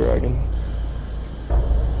like a dragon.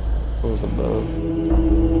 What was above?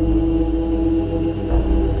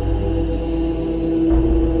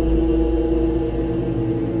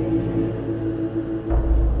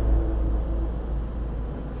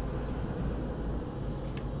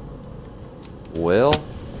 Well,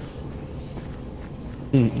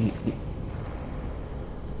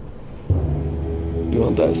 You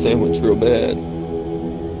want that sandwich real bad.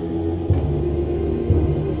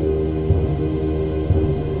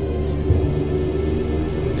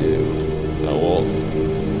 oh well.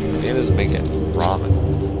 Anna's making ramen.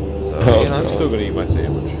 So, Oh, and I'm God. still gonna eat my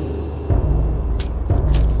sandwich.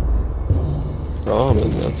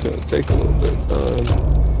 Ramen, that's gonna take a little bit of time.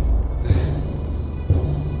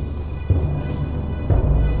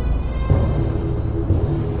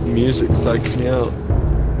 Music psychs me out.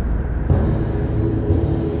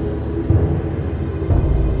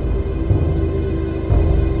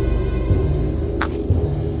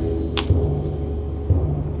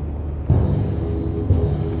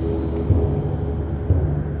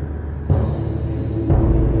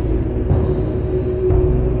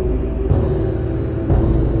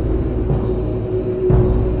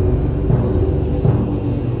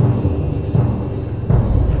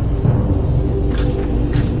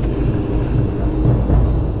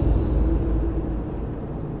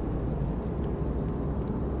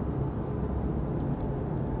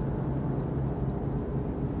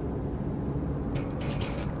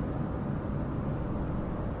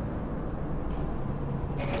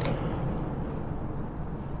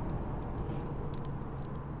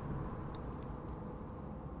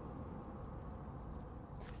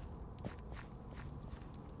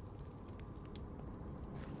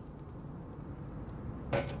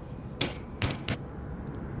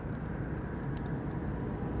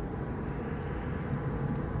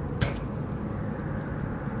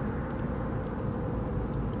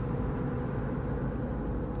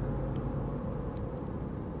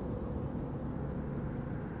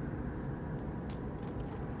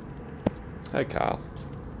 Hey, Kyle.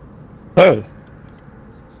 Hey,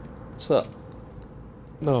 What's up?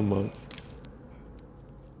 not much.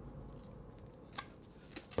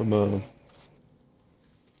 I'm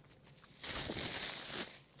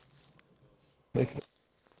making.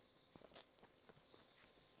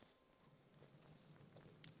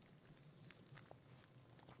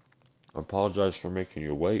 I apologize for making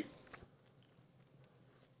you wait.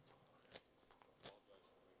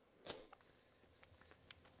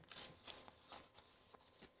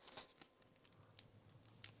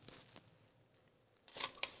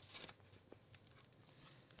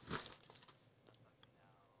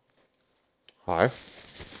 Hi.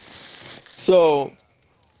 So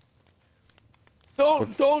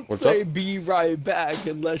don't What's say up? be right back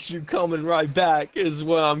unless you coming right back is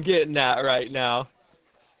what I'm getting at right now.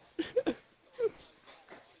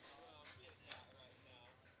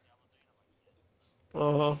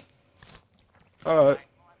 Uh-huh. Alright.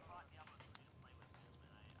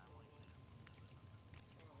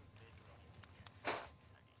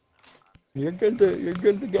 You're good to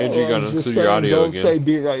go. And you I gotta was just include your saying audio don't again. say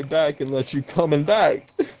be right back unless you coming back.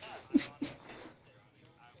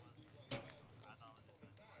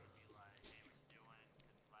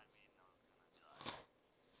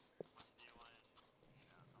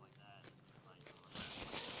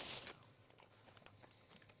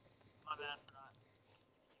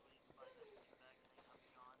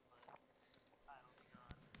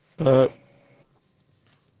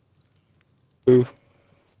 Ooh.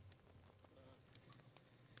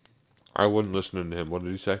 I wasn't listening to him. What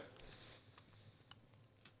did he say?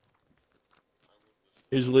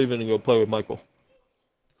 He's leaving to go play with Michael.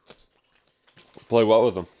 Play what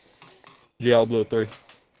with him? Diablo 3.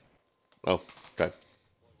 Oh, okay.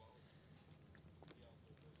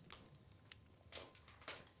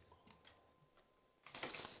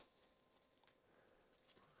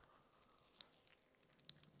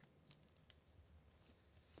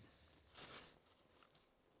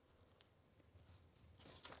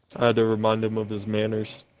 I had to remind him of his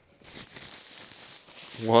manners.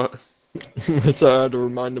 What? So I had to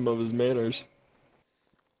remind him of his manners.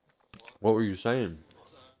 What were you saying?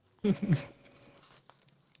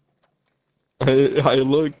 I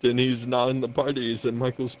looked and he's not in the party. He's at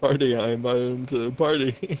Michael's party. I invited him to the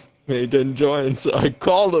party. He didn't join, so I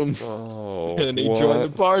called him. Oh, And he what? joined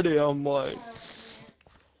the party. I'm like,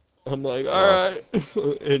 all right.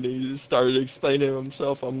 And he started explaining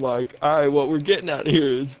himself. I'm like, all right, what we're getting at here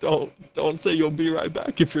is don't say you'll be right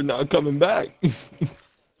back if you're not coming back.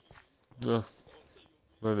 Yeah,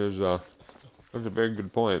 that's a very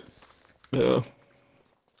good point. Yeah.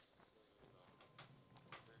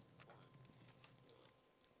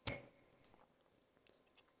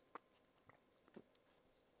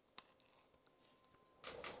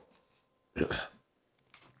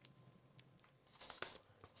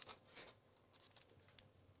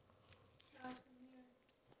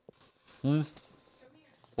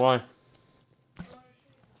 Why?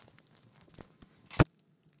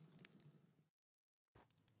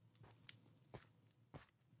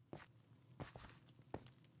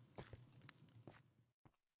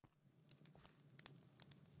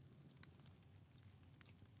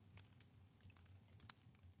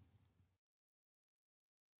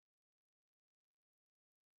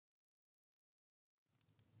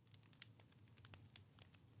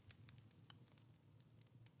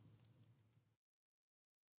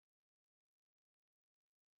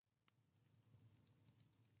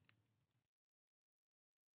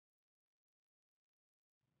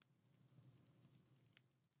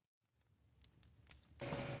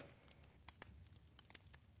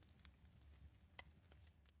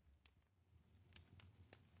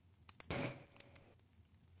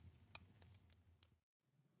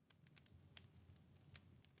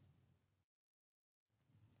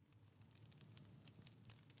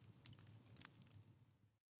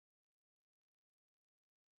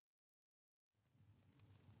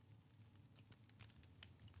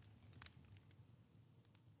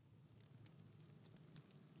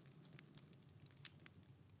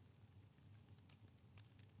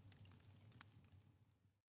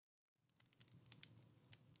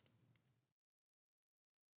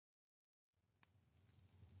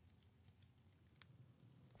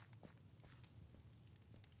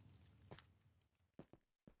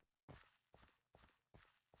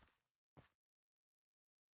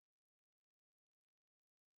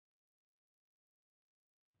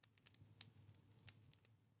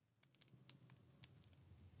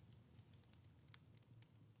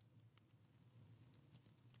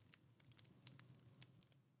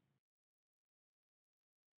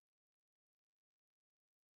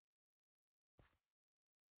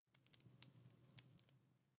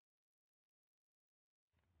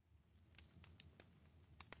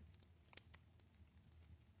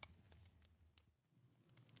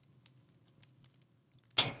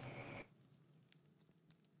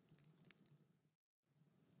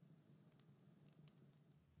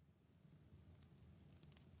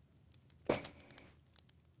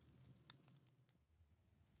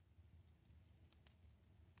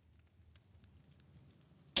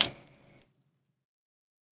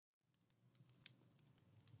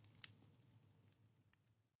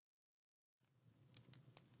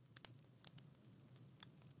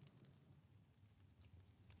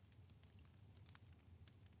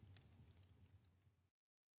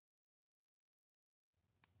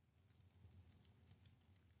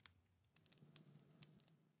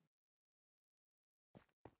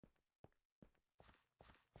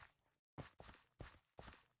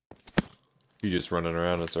 You just running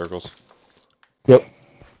around in circles? Yep.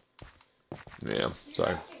 Yeah,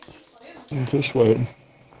 sorry. I'm just waiting.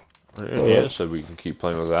 Yeah, so we can keep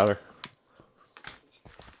playing without her.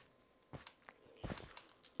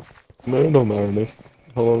 No, it don't matter to me.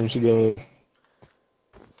 How long is she gonna...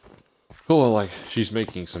 Well, like, she's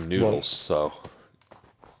making some noodles, so...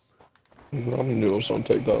 Ramen noodles don't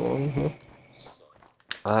take that long, huh?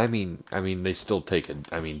 I mean, they still take a,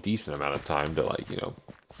 decent amount of time to, like,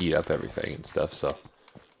 heat up everything and stuff, so...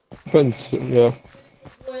 Depends, yeah.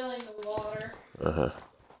 Boiling the water. Uh-huh.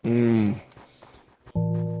 Mmm.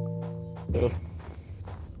 Yeah.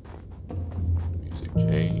 Music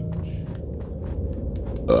change.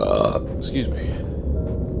 Excuse me.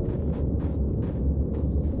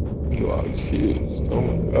 You are excused. Oh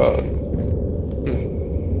my god.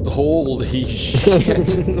 Holy shit.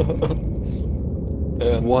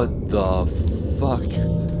 Yeah. What the fuck?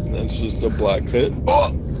 That's just a black pit.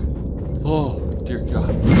 Oh, dear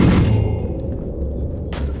God.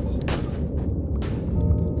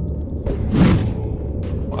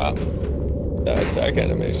 Wow. That attack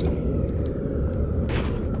animation.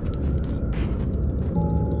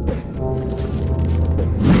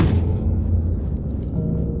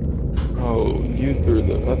 Oh, you threw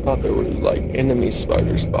them. I thought there were like enemy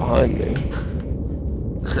spiders behind me.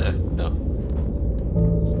 No.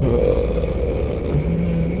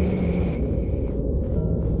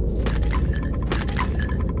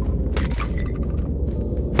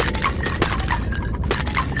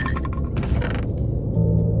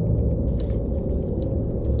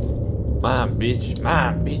 Mine, bitch.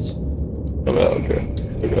 Mine, bitch. I mean, I don't care.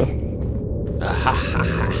 It's okay.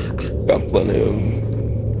 Got plenty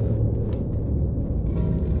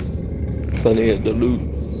of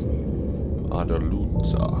dilutes.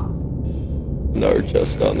 Another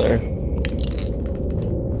chest down there.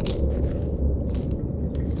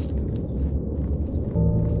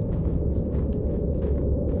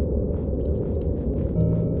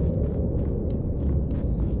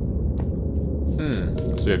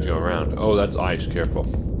 So you have to go around. Oh, that's ice. Careful.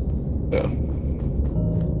 Yeah.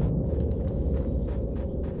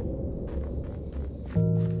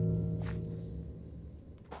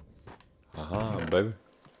 Baby.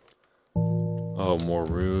 Oh, more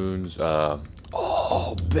runes.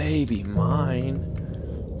 Oh, baby, mine.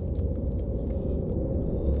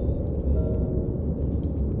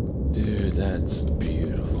 Dude, that's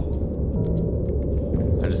beautiful.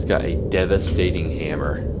 I just got a devastating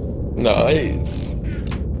hammer. Nice.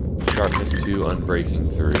 Sharpness 2,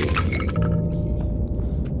 unbreaking 3.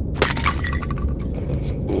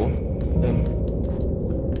 That's cool. Yeah.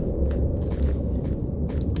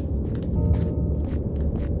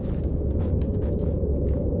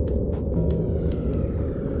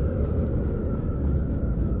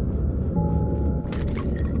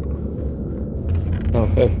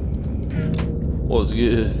 Okay. Was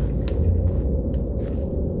good. So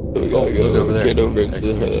we gotta go look over there. get over to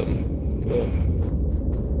Excellent. yeah.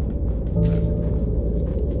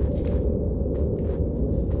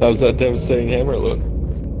 How's that devastating hammer look?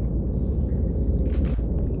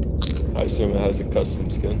 I assume it has a custom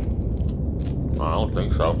skin. I don't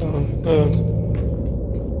think so.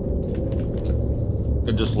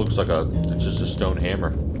 It just looks like it's just a stone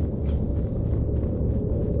hammer.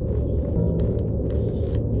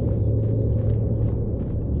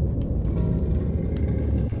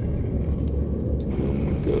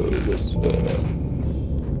 Go this way.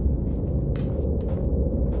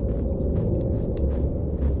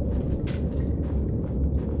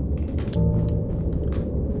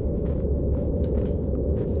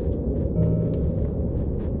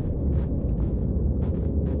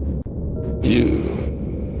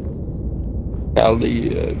 Cali,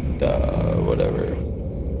 whatever.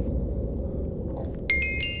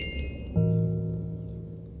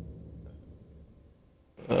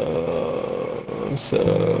 So,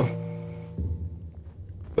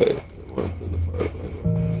 wait, what did the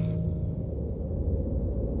fireplace?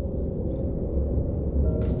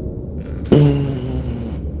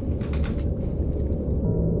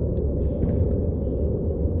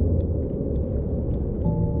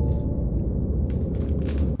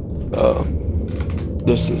 Oh,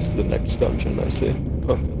 this is the next dungeon I see.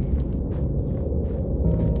 Okay.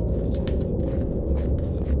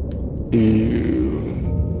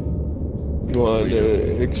 You want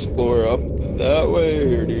to explore up that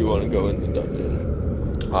way, or do you want to go in the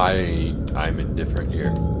dungeon? I'm indifferent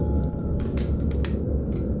here.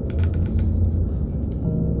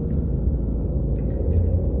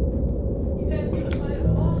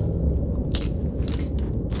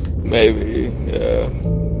 Maybe, yeah.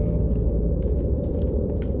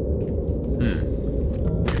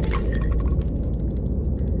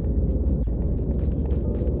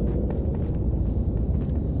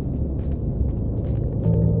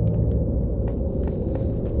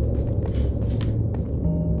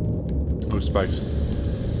 Spikes.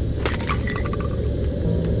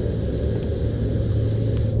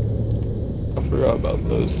 I forgot about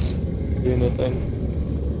those being a thing.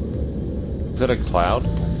 Is that a cloud?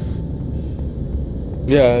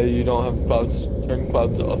 Yeah, you don't have clouds. Turn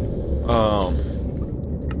clouds off.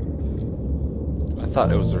 I thought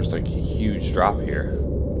there's like a huge drop here.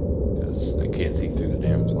 Because I can't see through the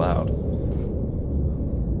damn cloud.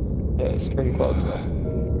 Yeah, just turn clouds off.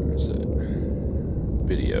 Where is it?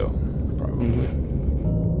 Video, probably.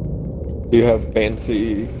 Do you have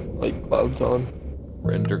fancy, like, clouds on?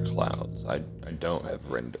 Render clouds. I don't have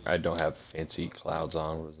render. I don't have fancy clouds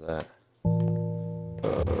on. What is that?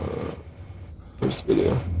 First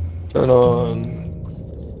video. Turn on.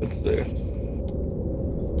 Let's see.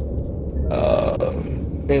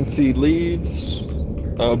 Fancy leaves.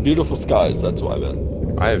 Beautiful skies. That's what I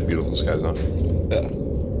meant. I have beautiful skies on. Yeah.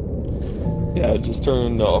 Yeah. Just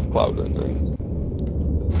turn off cloud rendering.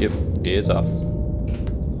 Yep, it is off.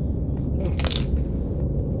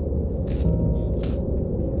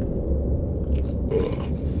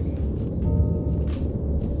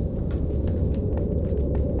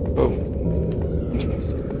 Oh.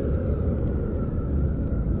 Interesting.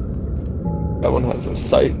 That one has a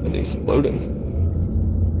sight and he's floating.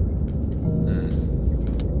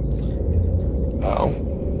 Wow.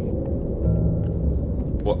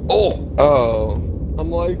 What? Oh! Oh. I'm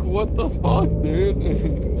like, what the fuck, dude?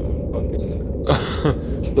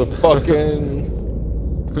 It's the fucking.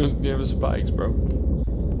 Give us spikes, bro.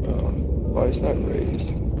 Why is that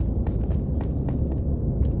raised?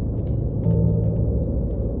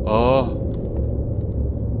 Oh.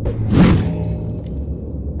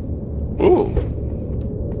 Ooh.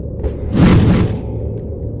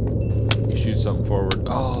 You shoot something forward.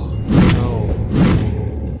 Oh, no.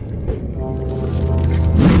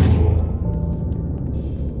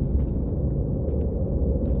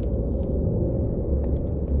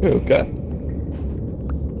 Okay.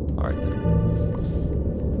 Alright then.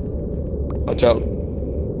 Watch out.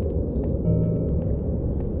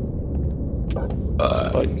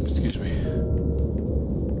 Spikes. Excuse me.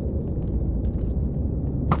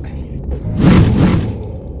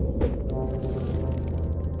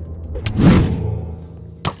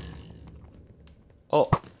 Oh.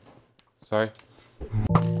 Sorry.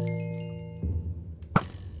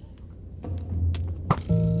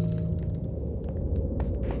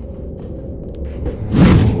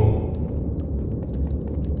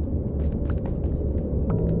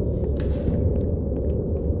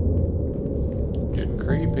 Getting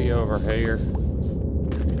creepy over here.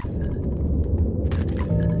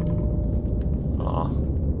 Aw.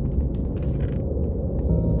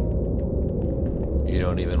 You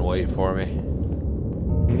don't even wait for me.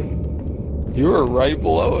 You were right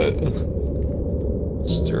below it.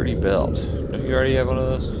 Sturdy belt. Don't you already have one of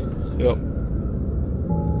those? Yep.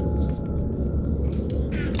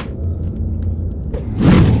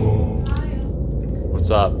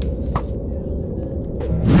 What's up?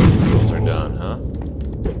 Those are done, huh?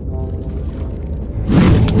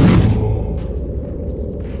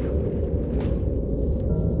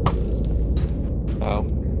 Ow.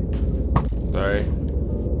 Sorry.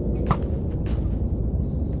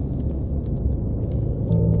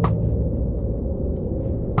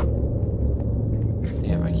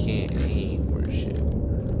 Damn, I can't aim or shit.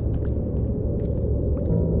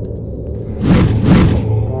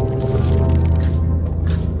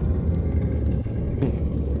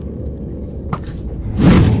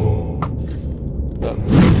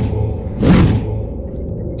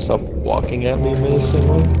 Stop walking at me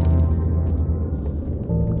menacingly.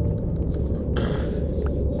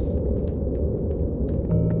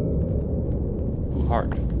 Ooh,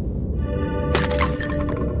 hard.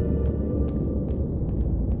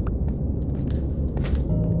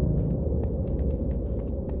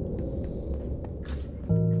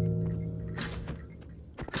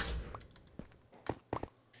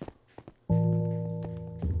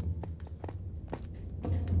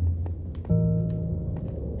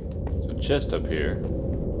 So chest up here.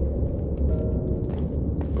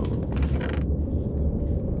 Oh.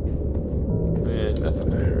 Eh, nothing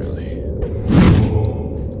there really.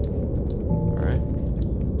 Alright.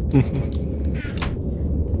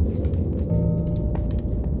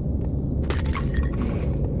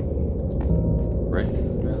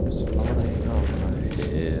 Raindrops falling on my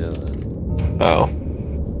head. Ow.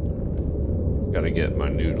 Gotta get my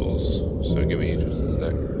noodles, so give me just a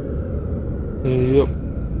sec. Yep.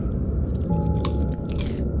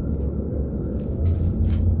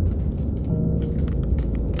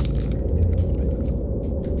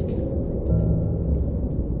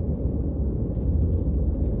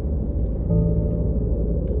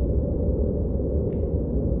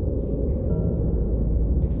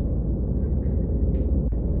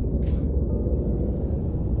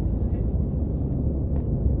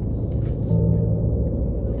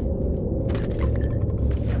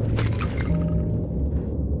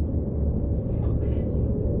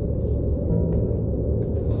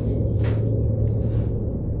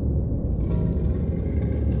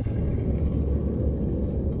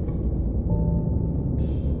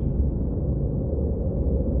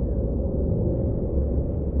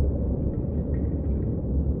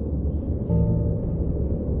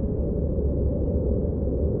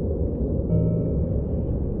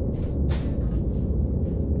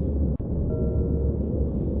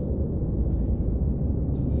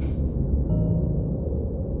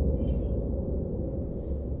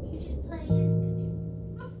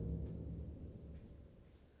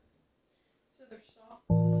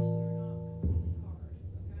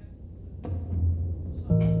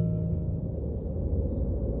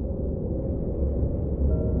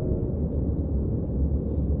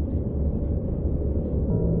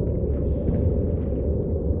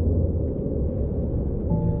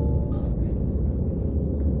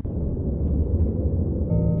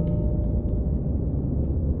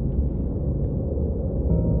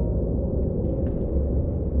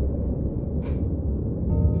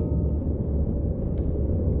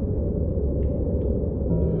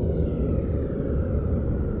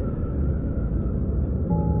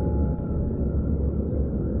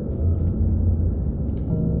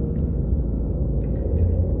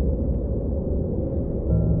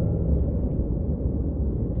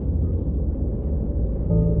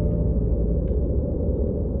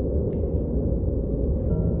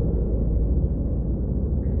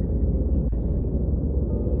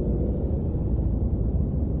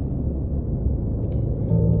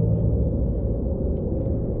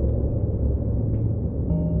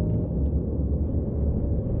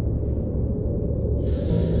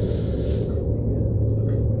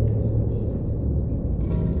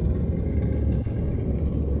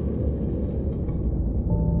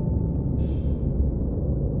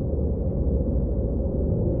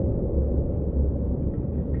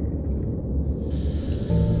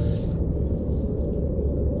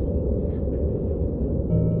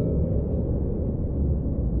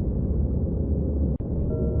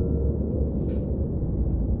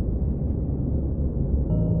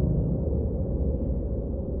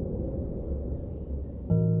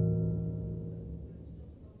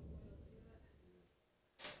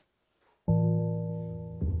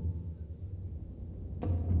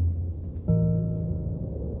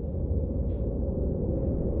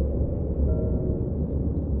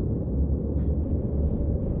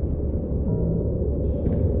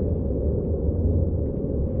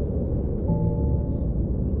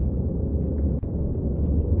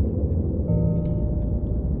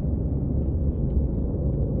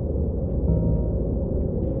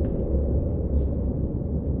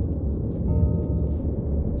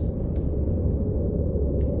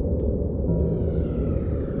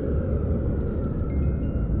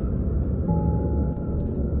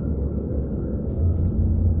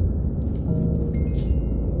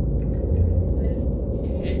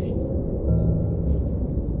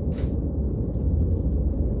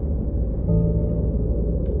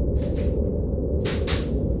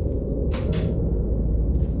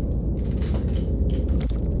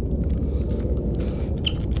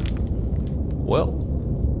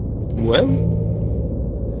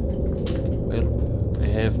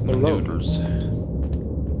 have Hello. noodles. How'd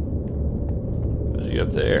you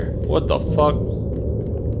get there? What the fuck?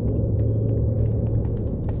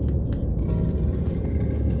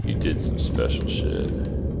 You did some special shit.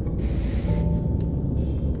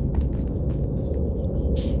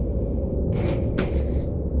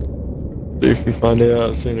 See if we find it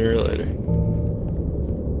out sooner or later.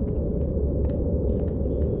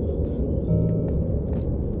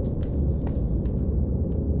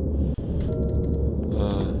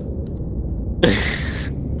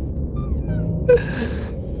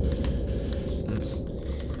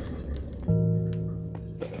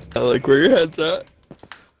 I like where your head's at.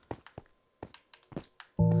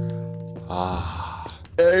 Ah.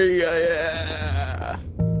 There you go, yeah.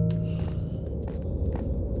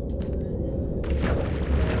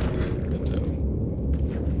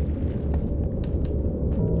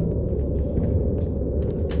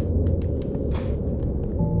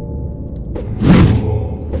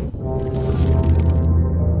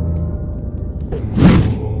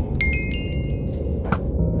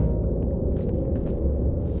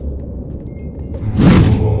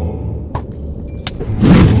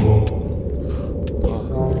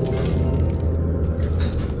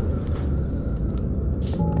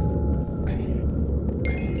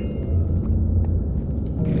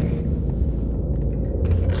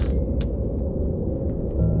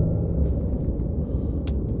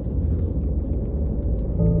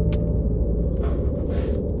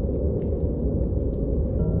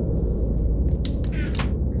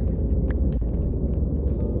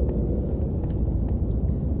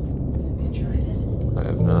 I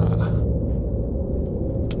have not.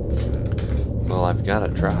 Well, I've gotta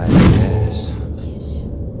try, I guess.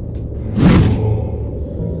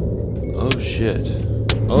 Oh shit.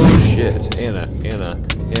 Oh shit. Anna.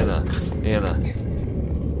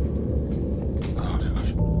 Oh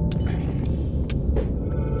gosh.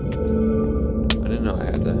 I didn't know I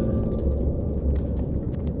had that.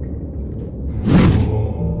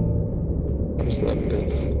 What does that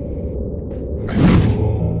miss?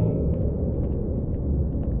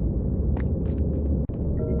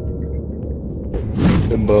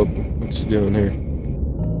 Hey, bub, what you doing here?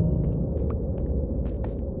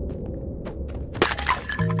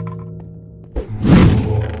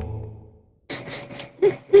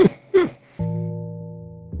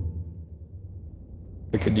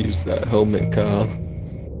 I could use that helmet, Kyle.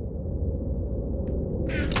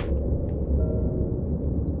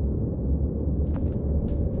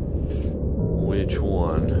 Which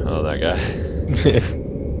one? Oh, that guy.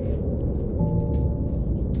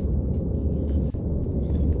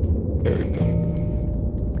 There we go.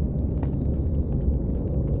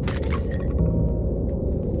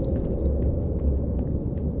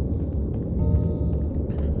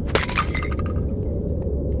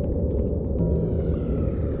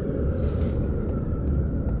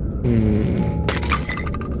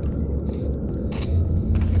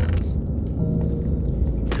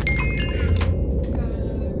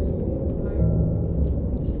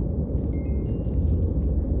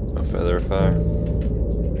 A feather fire.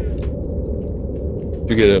 Did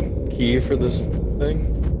you get a key for this thing?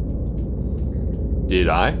 Did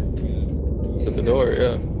I? At the door,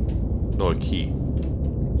 yeah. No, a key.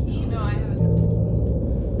 No, I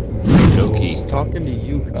haven't. No I key. was talking to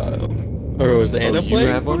you, Kyle. Or was Anna you playing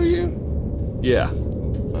have for one? you? Yeah.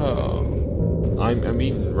 Oh. I'm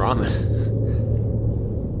eating ramen.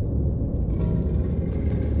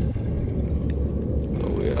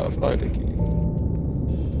 Oh, yeah, I'll find a key.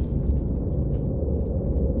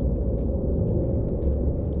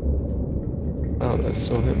 Oh, that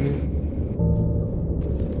still hit me.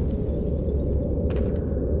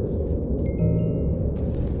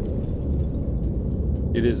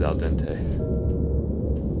 It is al dente.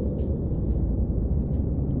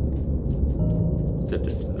 It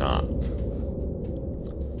is not.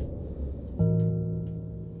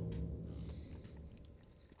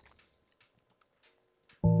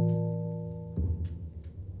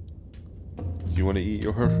 Do you want to eat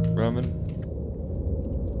your ramen?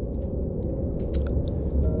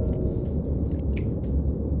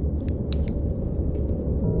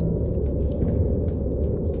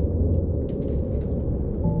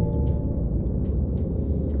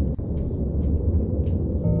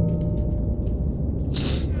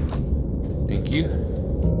 Thank you.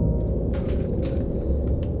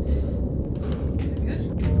 Is it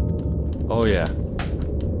good? Oh yeah.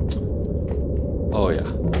 Oh yeah.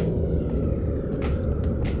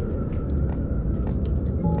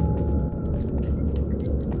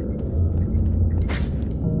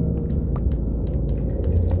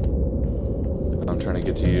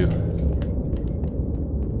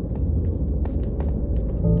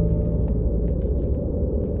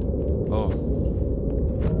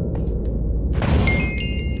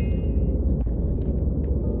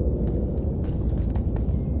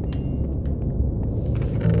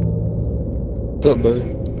 What's up, buddy?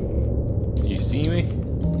 You see me?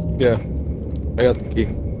 Yeah. I got the key.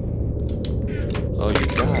 Oh, you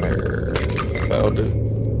got her. Found it.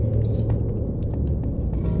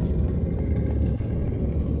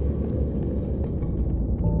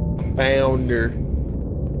 Found her.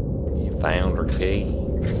 You found her key.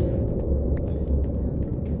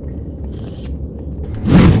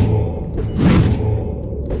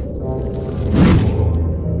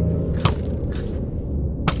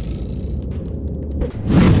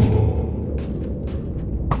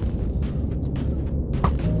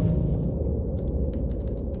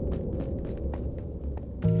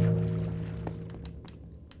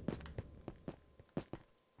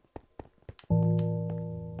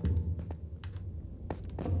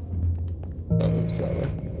 Oh, it's that way.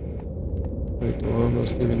 Wait, do I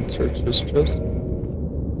almost even search this chest?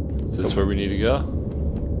 Is this where we need to go?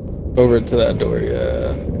 Over to that door,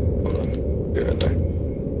 yeah. Hold on. Be right there.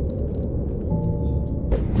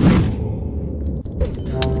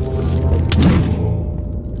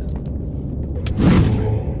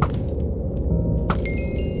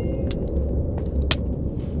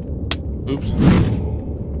 Oops.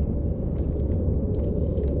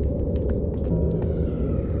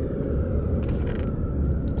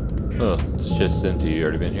 Oh, it's just empty. You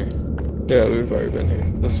already been here? Yeah, we've already been here.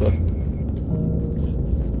 This way.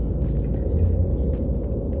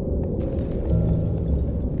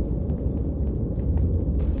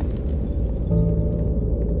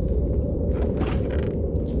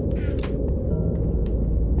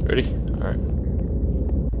 Ready? Alright.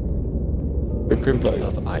 Crypt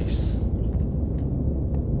Of ice.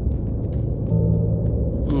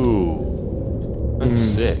 Ooh. That's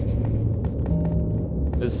sick.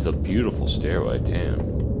 This is a beautiful stairway, damn.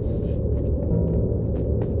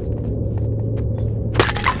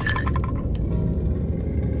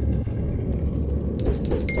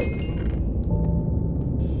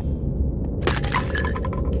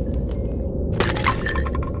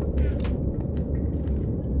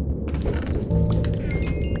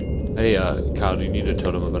 Hey, Kyle, do you need a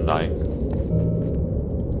totem of undying?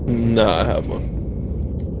 No, I have one.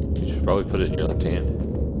 You should probably put it in your left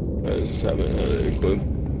hand. I just haven't had it equipped.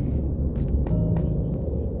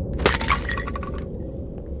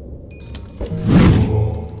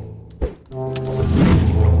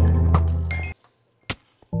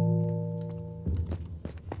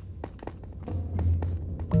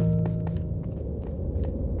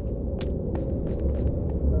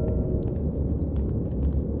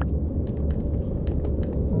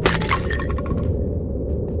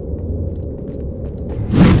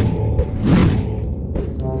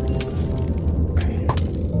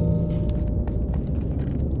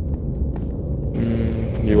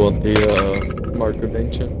 You want the Mark of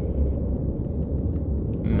Ancient?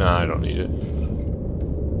 Nah, I don't need it.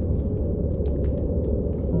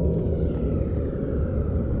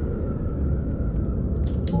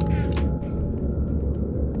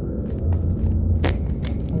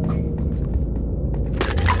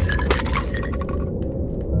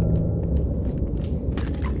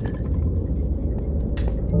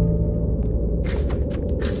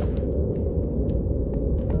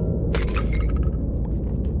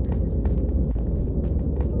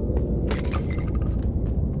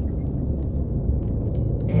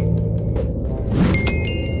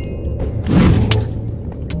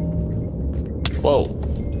 Whoa.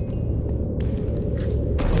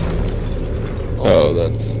 Oh,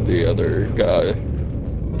 that's the other guy.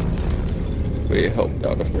 We helped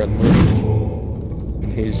out a friend with,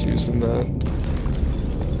 and he's using that.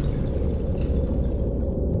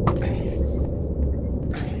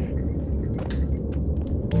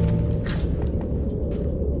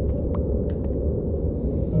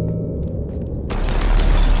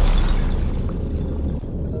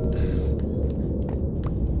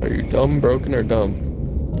 Are you dumb, broken, or dumb?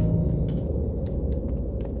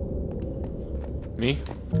 Me?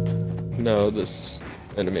 No, this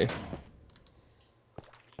enemy.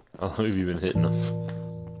 How long have you been hitting them?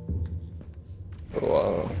 For a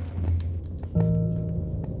while.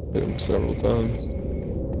 Hit him several times.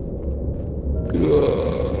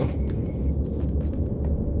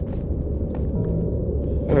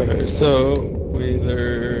 Alright, so we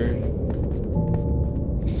either.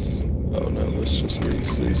 Oh no, that's just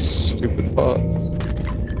these stupid pots.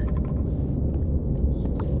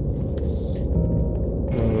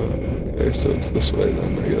 Okay, so it's this way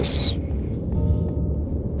then, I guess.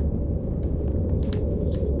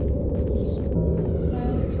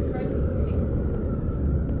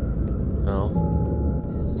 No.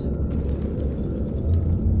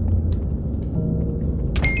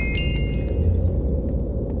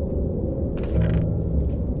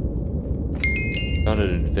 Found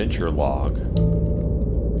an adventure log.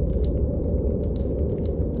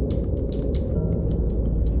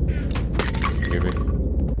 You hear me?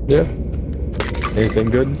 Yeah. Anything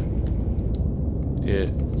good? It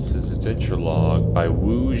says adventure log by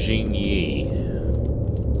Wu Jingyi.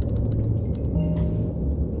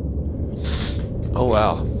 Oh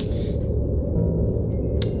wow.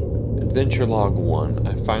 Adventure log 1.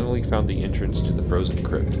 I finally found the entrance to the frozen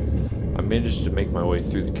crypt. I managed to make my way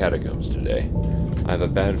through the catacombs today. I have a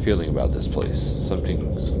bad feeling about this place.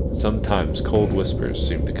 Sometimes cold whispers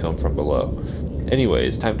seem to come from below. Anyway,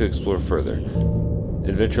 it's time to explore further.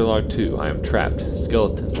 Adventure log 2. I am trapped.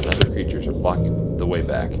 Skeletons and other creatures are blocking the way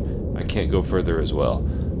back. I can't go further as well.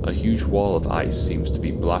 A huge wall of ice seems to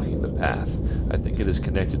be blocking the path. I think it is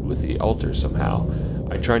connected with the altar somehow.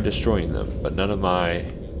 I tried destroying them, but none of my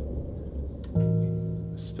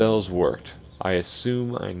spells worked. I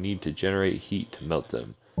assume I need to generate heat to melt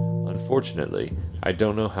them. Unfortunately, I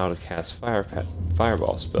don't know how to cast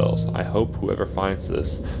fireball spells. I hope whoever finds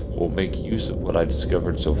this will make use of what I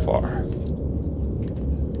discovered so far.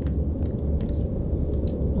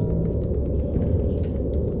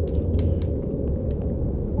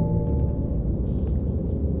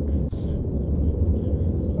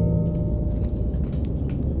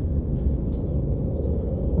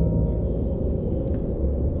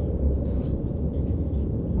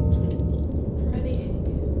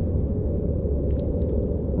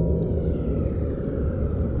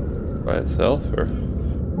 By itself, or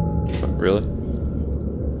really?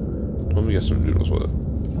 Let me get some noodles with it.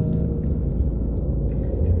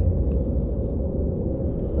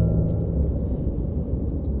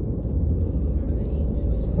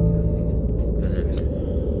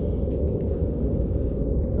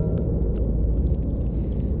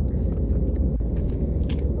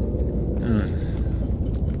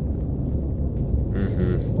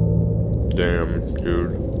 Damn,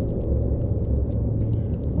 dude.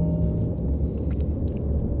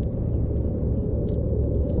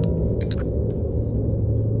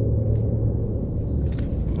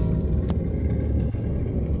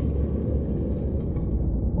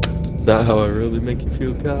 Is that how I really make you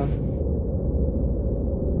feel, Kyle?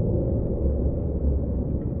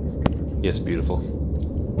 Yes, beautiful.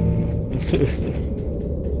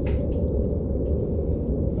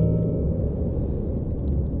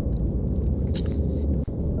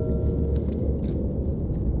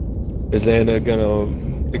 Is Anna gonna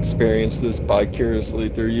experience this vicariously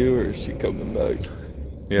through you, or is she coming back?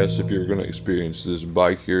 Yes, if you're gonna experience this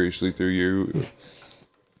vicariously through you.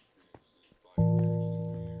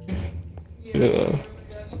 Yeah.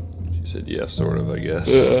 She said yes, sort of, I guess.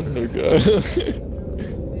 Yeah, okay.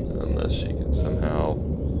 Unless she can somehow...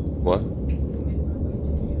 What?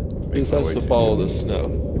 He just has to follow the snow.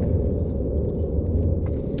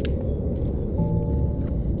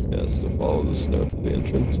 He has to follow the snow to the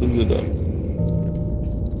entrance of the dome.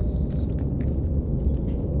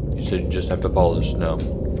 You said you just have to follow the snow.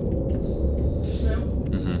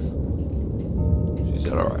 No? She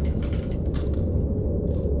said alright.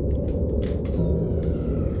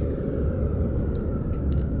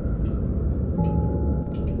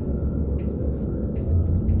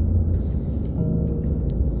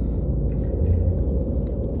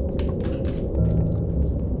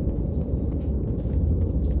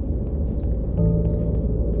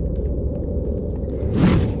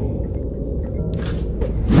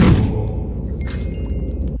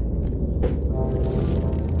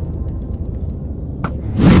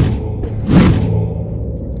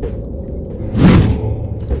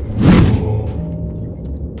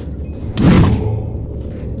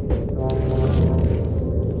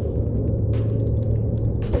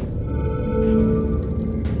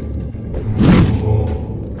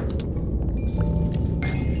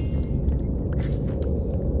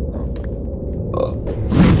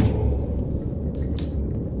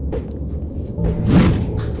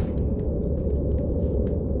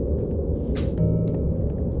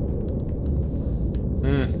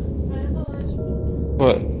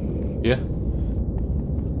 What? Yeah.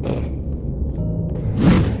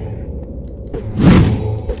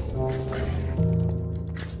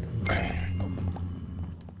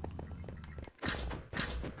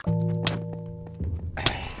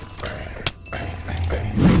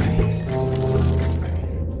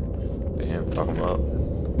 Damn, talking about.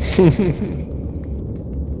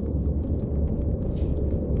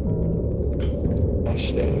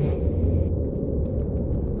 Gosh damn.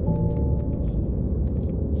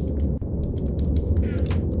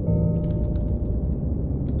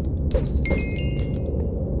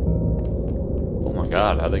 Oh my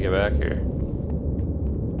god, how'd they get back here?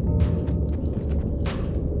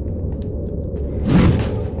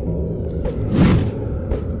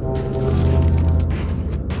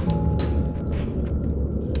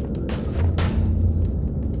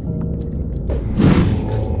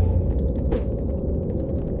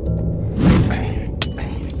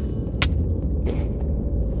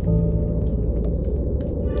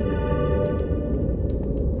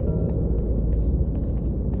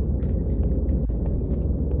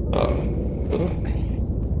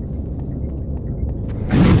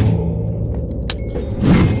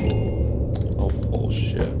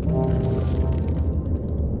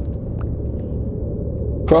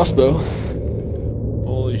 crossbow.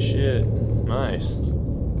 Holy shit. Nice.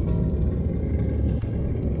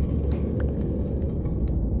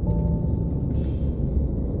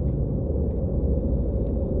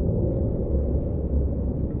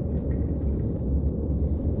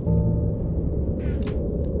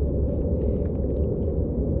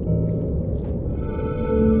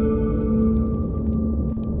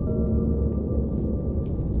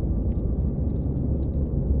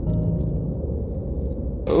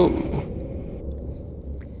 Oh.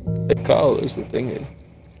 Hey Kyle, there's the thing here.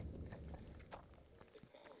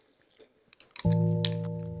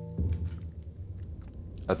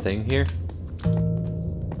 A thing here?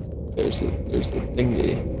 There's a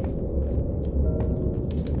thingy.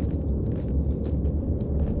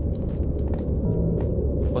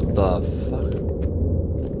 What the fuck?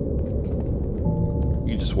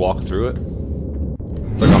 You just walk through it?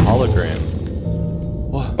 It's like a hologram.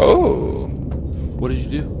 What? Oh. What did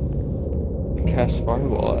you do? Cast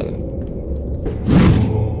fireball at it.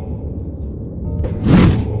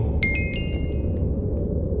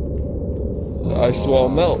 The ice wall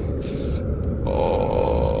melts.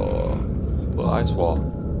 Oh. What ice wall?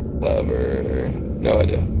 Clever. No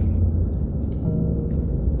idea.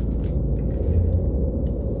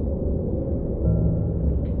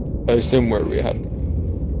 I assume where we had.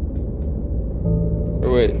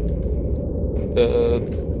 Or wait. The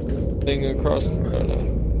thing across. Oh no.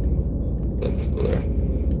 That's still there.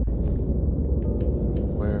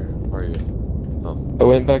 Where are you? Oh. I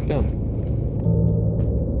went back down.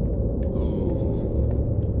 Ooh.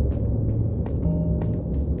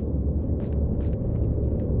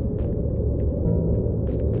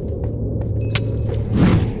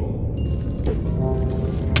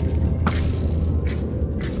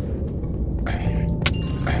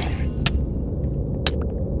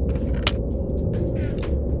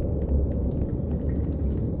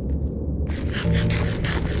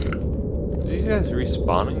 These guys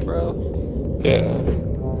respawning, bro? Yeah.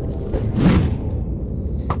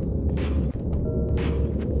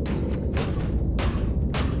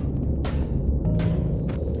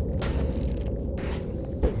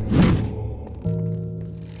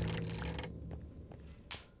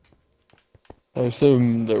 I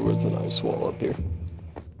assume there was an ice wall up here.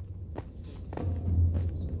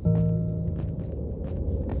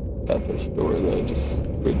 At this door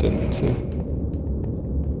that we didn't see.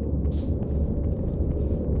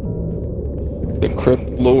 The Crypt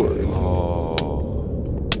Lord. Oh.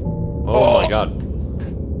 Oh my god.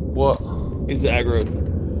 What? He's aggroed.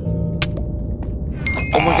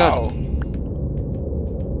 Oh my god.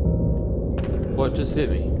 What just hit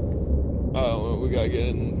me? Oh, we gotta get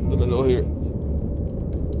in the middle here.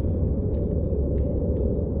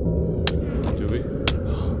 Do we?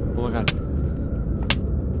 Oh my god.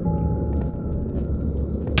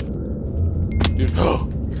 Dude.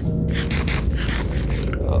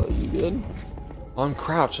 Oh, you good? I'm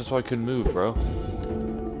crouched, that's why I couldn't move, bro.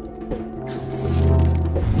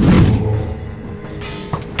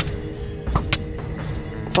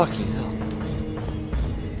 Fucking hell.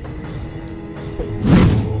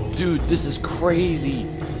 Dude, this is crazy.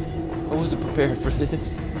 I wasn't prepared for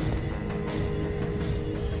this.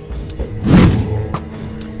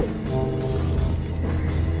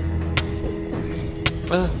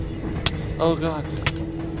 Oh god.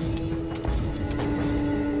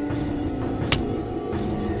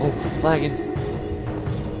 Oh, lagging.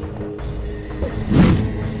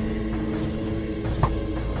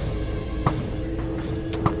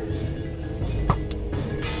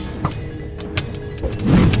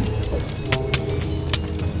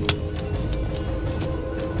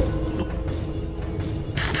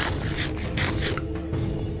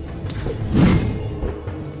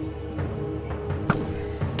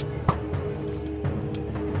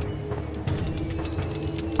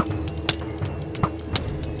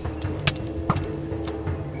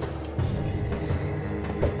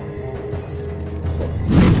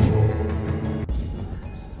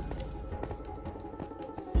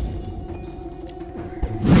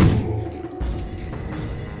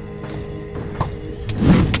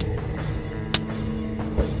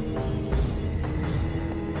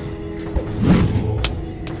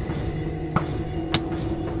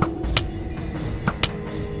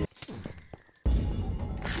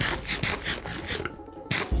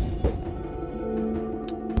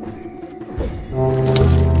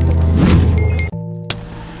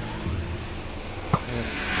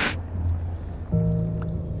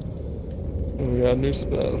 We got a new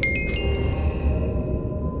spell.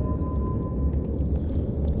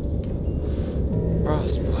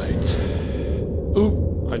 Frostbite. Oop!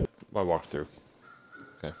 I walked through.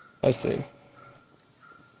 Okay. I see.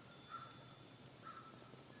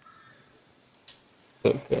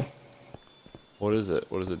 Okay. What is it?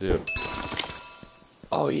 What does it do?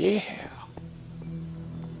 Oh yeah.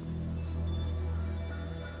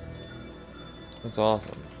 That's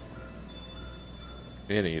awesome.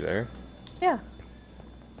 Annie, you there? Yeah.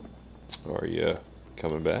 Are you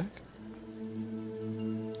coming back?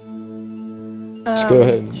 Let's go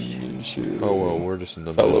ahead and use your Oh well, we're just in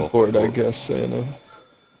the teleport, middle. I guess, Anna.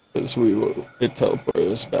 Because it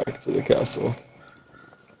teleported us back to the castle.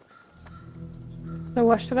 So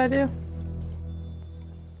what should I do?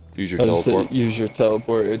 Use your I just said teleport. use your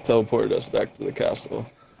teleport. It teleported us back to the castle.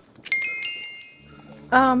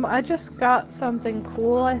 I just got something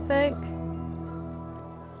cool, I think.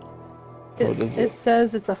 What is it? It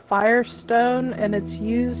says it's a firestone and it's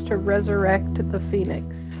used to resurrect the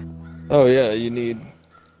phoenix. Oh yeah, you need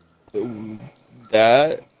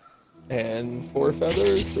that and 4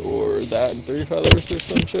 feathers, or that and 3 feathers, or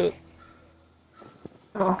some shit.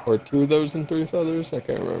 Oh. Or 2 of those and 3 feathers. I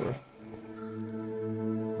can't remember.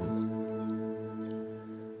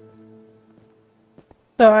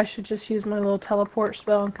 So I should just use my little teleport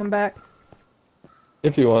spell and come back.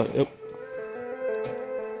 If you want. Yep.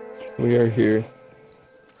 We are here.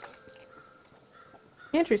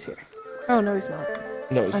 Andrew's here. Oh no, he's not.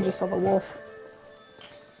 No, it's I not. just saw the wolf.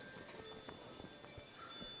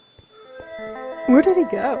 Where did he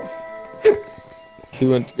go? He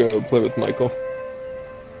went to go play with Michael.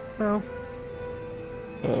 Oh.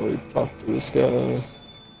 We talked to this guy.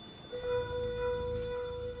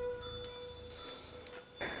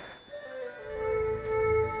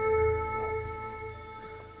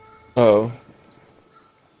 Oh.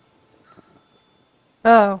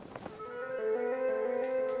 Oh.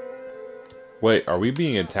 Wait, are we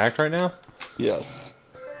being attacked right now? Yes.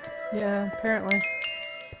 Yeah, apparently.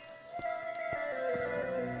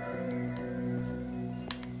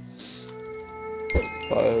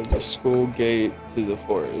 By the school gate to the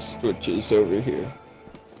forest, which is over here.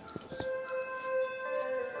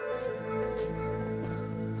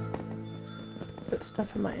 Put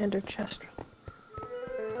stuff in my ender chest.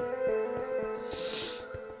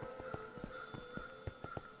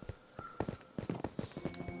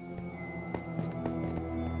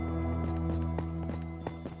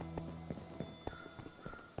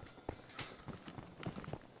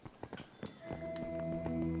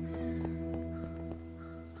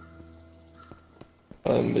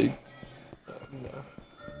 They, no.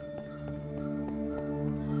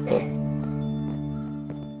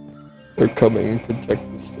 They're coming,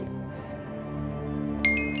 protect the students.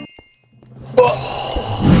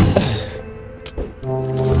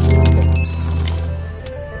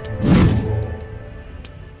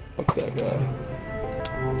 Fuck that guy.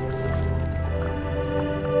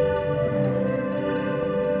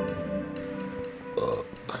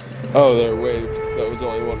 Oh, there are waves. That was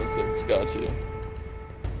only 1 of 6. Got you.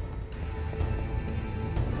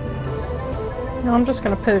 No, I'm just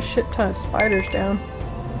gonna put a shit ton of spiders down.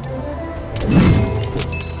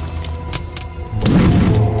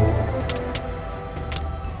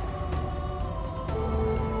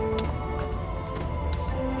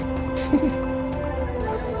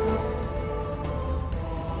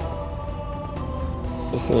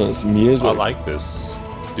 Listen to this music. I like this.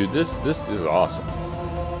 Dude, this is awesome.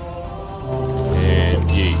 And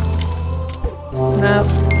yeet. Nope.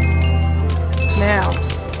 Now.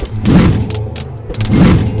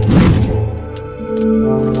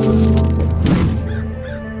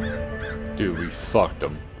 Dude, we fucked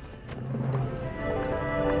them.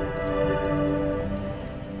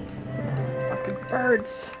 Fucking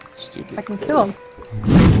birds. Stupid. I can kill them.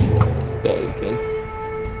 Yeah, you can.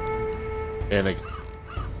 Anna.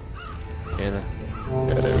 Anna.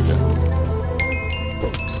 Yeah, there we go.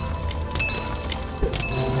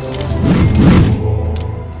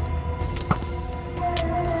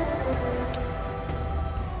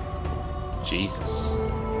 Jesus.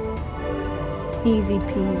 Easy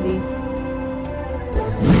peasy.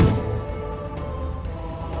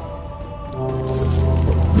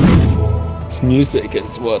 This music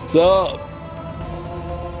is what's up.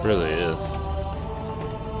 Really is.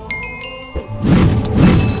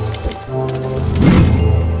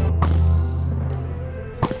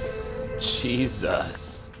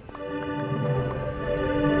 Jesus.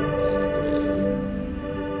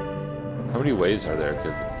 How many waves are there?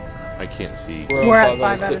 Because I can't see. We're at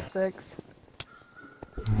 5 out of 6.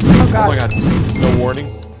 Oh god. Oh my god. No warning.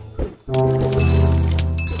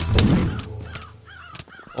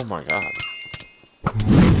 Oh my god.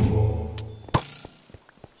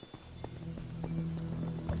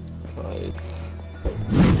 Nice.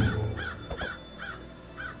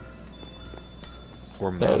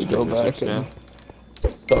 4 Now we master go back wizards now. and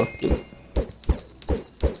talk to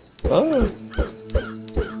Oh.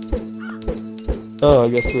 Oh, I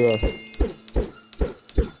guess we are.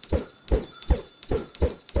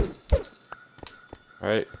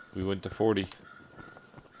 Alright, we went to 40.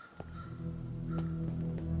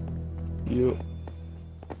 You.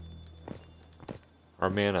 Our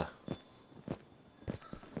mana.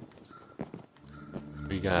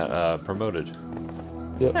 We got promoted.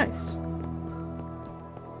 Yep. Nice.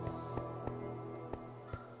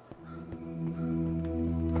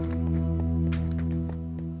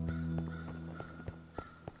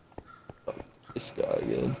 This guy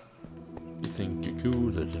again. You think you're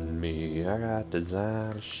cooler than me? I got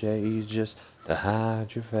designer shades just to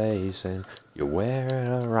hide your face, and you wear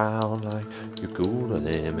it around like you're cooler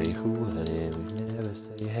than me, cooler than me. Never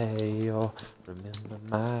say hey or remember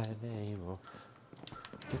my name or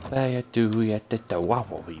goodbye I do yet the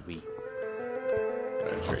wow wee.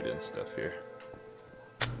 Gotta trade in stuff here.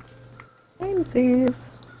 Samesies.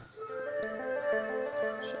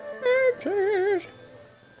 Trade.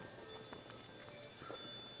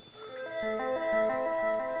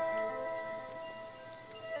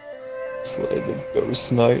 Slay the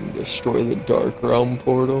Ghost Knight and destroy the Dark Realm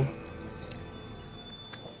portal.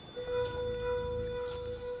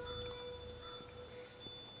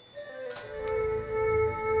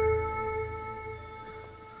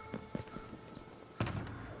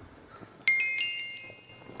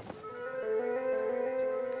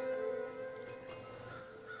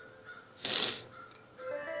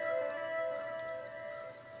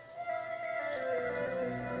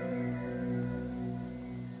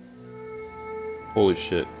 Holy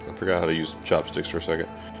shit, I forgot how to use chopsticks for a second.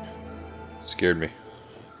 Scared me.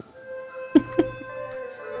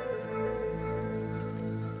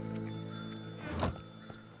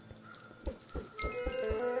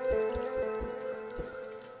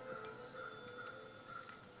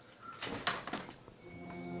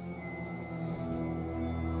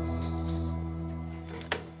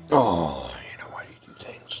 Oh, you know why you do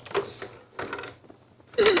things.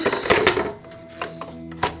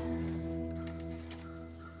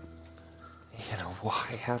 You know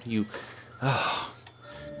why? How do you? Oh,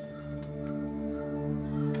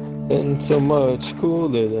 And so much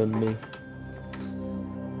cooler than me.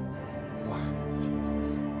 why?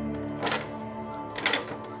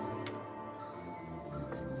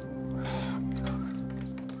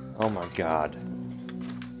 Oh my god.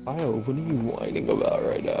 Kyle, what are you whining about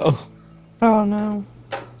right now? Oh no.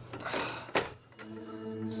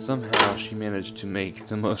 Somehow she managed to make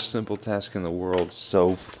the most simple task in the world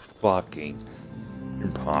so fucking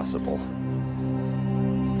impossible.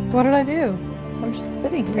 What did I do? I'm just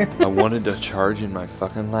sitting here. I wanted to charge in my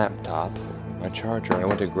fucking laptop, my charger, and I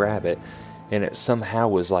went to grab it, and it somehow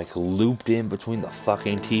was like looped in between the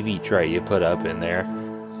fucking TV tray you put up in there.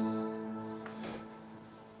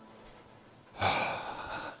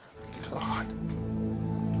 God.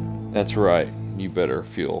 That's right. You better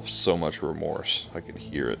feel so much remorse. I can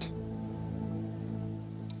hear it.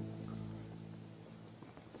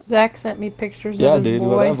 Zach sent me pictures Yeah, of his dude,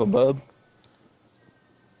 boy. whatever, bub.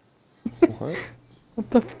 What? What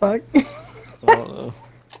the fuck? I don't know.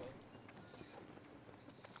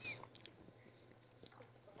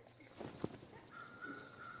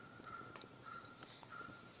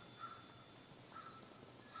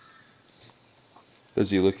 Does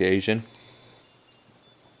he look Asian?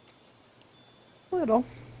 Little.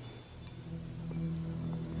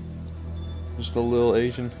 Just a little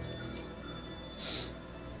Asian?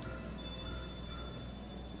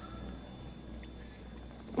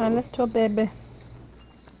 A little baby.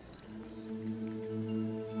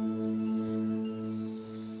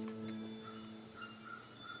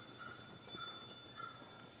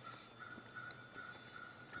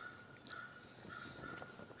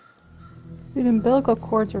 Dude, umbilical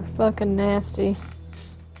cords are fucking nasty.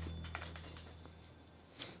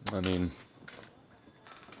 I mean,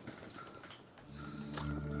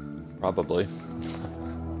 probably.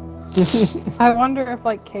 I wonder if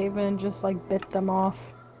like Caveman just like bit them off.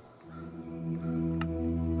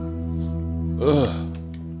 Ugh.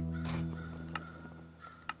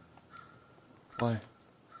 Why?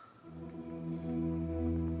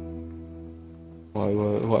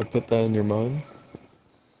 Why put that in your mind?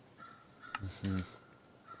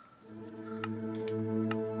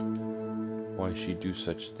 Why she do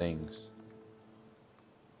such things?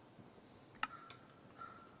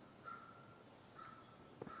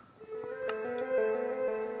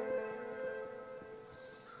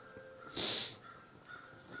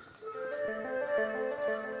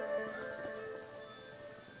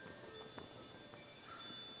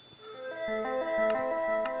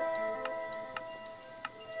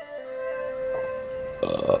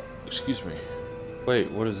 excuse me. Wait,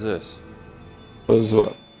 what is this? What is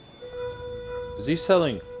what? Is he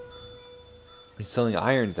selling? He's selling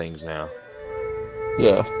iron things now.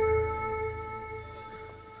 Yeah.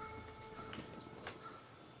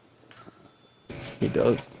 He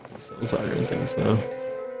does. He sells iron things now.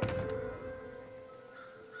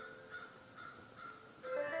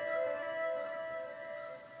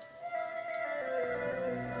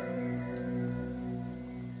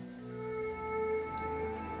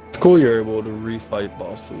 It's cool you're able to refight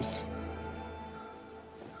bosses.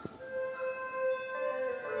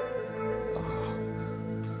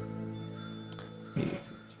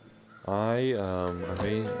 I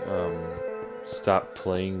may stop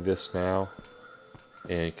playing this now,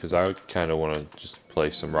 and because I kind of want to just play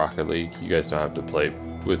some Rocket League. You guys don't have to play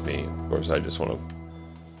with me, of course. I just want to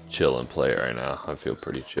chill and play it right now. I feel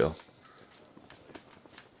pretty chill.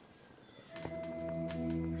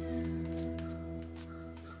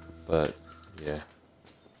 But yeah,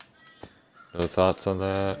 no thoughts on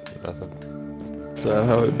that. Nothing. Is that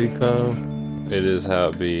how it become? It is how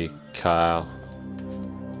it be, Kyle.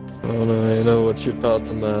 I don't know, I know what's your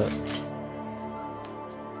thoughts on that.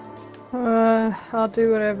 I'll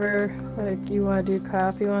do whatever like you want to do, Kyle.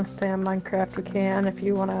 If you want to stay on Minecraft, we can. If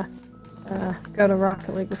you want to go to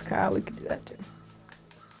Rocket League with Kyle, we can do that too.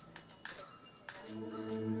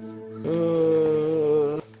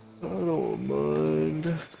 I don't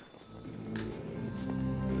mind.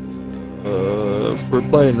 If we're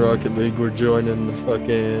playing Rocket League, we're joining the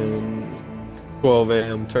fucking 12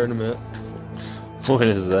 a.m. tournament. When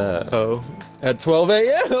is that? Oh, at 12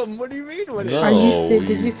 a.m. What do you mean? What No. Are you Oh, did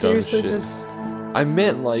you you dumb seriously shit. just? I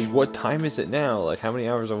meant like, what time is it now? Like, how many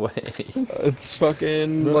hours away? It's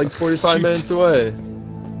fucking No. like 45 minutes away.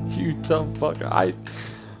 You dumb fuck.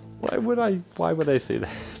 Why would I say that?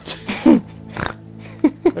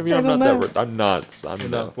 I mean, I I'm don't not know. that. I'm not.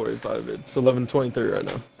 Not 45. It's 11:23 right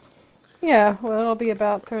now. Yeah, well, it'll be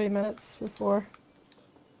about 30 minutes before.